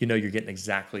don't, you're getting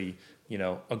exactly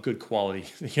a good quality.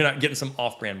 You're not getting some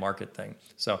off-brand market thing.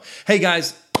 So, hey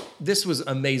guys, this was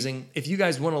amazing. If you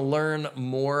guys want to learn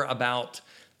more about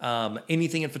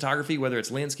anything in photography, whether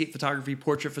it's landscape photography,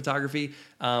 portrait photography,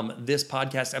 this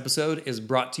podcast episode is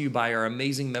brought to you by our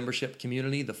amazing membership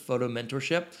community, the Photo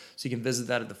Mentorship. So you can visit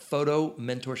that at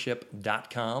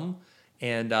thephotomentorship.com.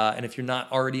 And if you're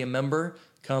not already a member,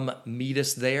 come meet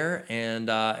us there,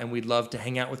 and we'd love to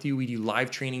hang out with you. We do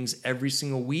live trainings every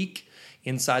single week.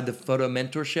 inside the Photo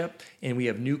Mentorship. And we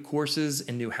have new courses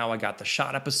and new How I Got the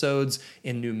Shot episodes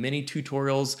and new mini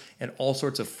tutorials and all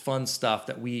sorts of fun stuff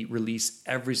that we release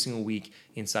every single week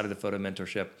inside of the Photo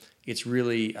Mentorship. It's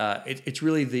really,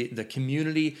 the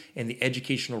community and the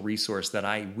educational resource that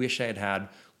I wish I had had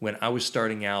when I was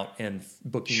starting out and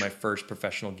booking my first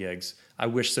professional gigs. I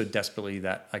wish so desperately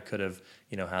that I could have,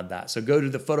 had that. So go to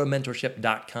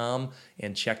thephotomentorship.com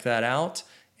and check that out.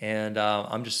 And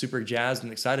I'm just super jazzed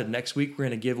and excited. Next week, we're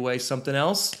going to give away something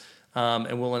else.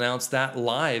 And we'll announce that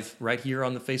live right here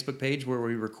on the Facebook page where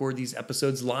we record these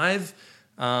episodes live.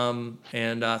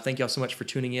 Thank y'all so much for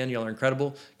tuning in. Y'all are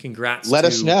incredible. Congrats. Let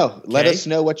us know. Let us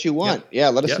know what you want. Yeah.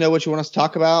 Let us know what you want us to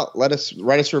talk about. Write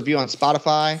us a review on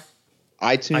Spotify,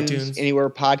 iTunes, anywhere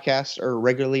podcasts are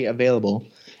regularly available.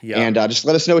 Yeah. And just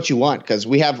let us know what you want, because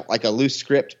we have like a loose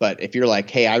script. But if you're like,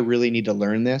 hey, I really need to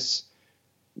learn this,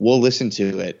 we'll listen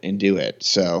to it and do it.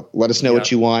 So let us know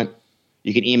what you want.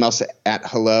 You can email us at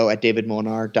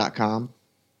hello@davidmolnar.com.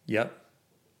 Yep.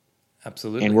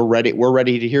 Absolutely. And we're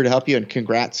ready to here to help you. And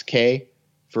congrats, Kay,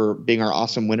 for being our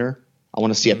awesome winner. I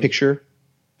want to see a picture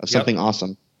of something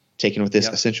awesome taken with this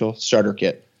essential starter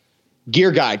kit.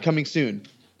 Gear guide coming soon.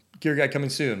 Gear guide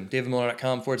coming soon.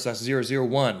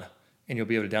 davidmolnar.com/001. And you'll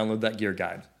be able to download that gear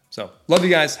guide. So love you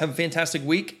guys. Have a fantastic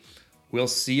week. We'll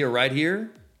see you right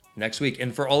here next week.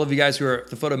 And for all of you guys who are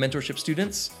the Photo Mentorship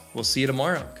students, we'll see you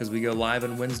tomorrow, because we go live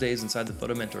on Wednesdays inside the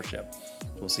Photo Mentorship.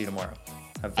 We'll see you tomorrow.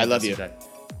 Have a fantastic I love you. day.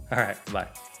 All right. Bye.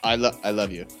 I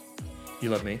love you. You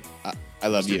love me? I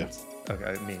love you.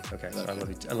 Okay. Me. Okay. I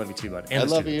love you too, bud. And I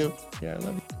love you. Yeah, I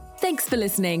love you. Thanks for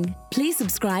listening. Please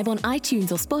subscribe on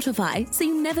iTunes or Spotify so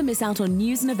you never miss out on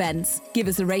news and events. Give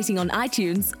us a rating on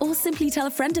iTunes or simply tell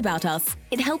a friend about us.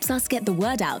 It helps us get the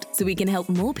word out so we can help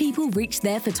more people reach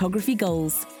their photography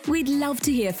goals. We'd love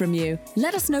to hear from you.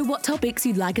 Let us know what topics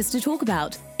you'd like us to talk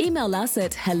about. Email us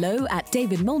at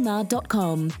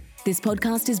hello@davidmolnar.com. This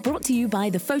podcast is brought to you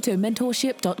by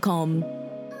thephotomentorship.com.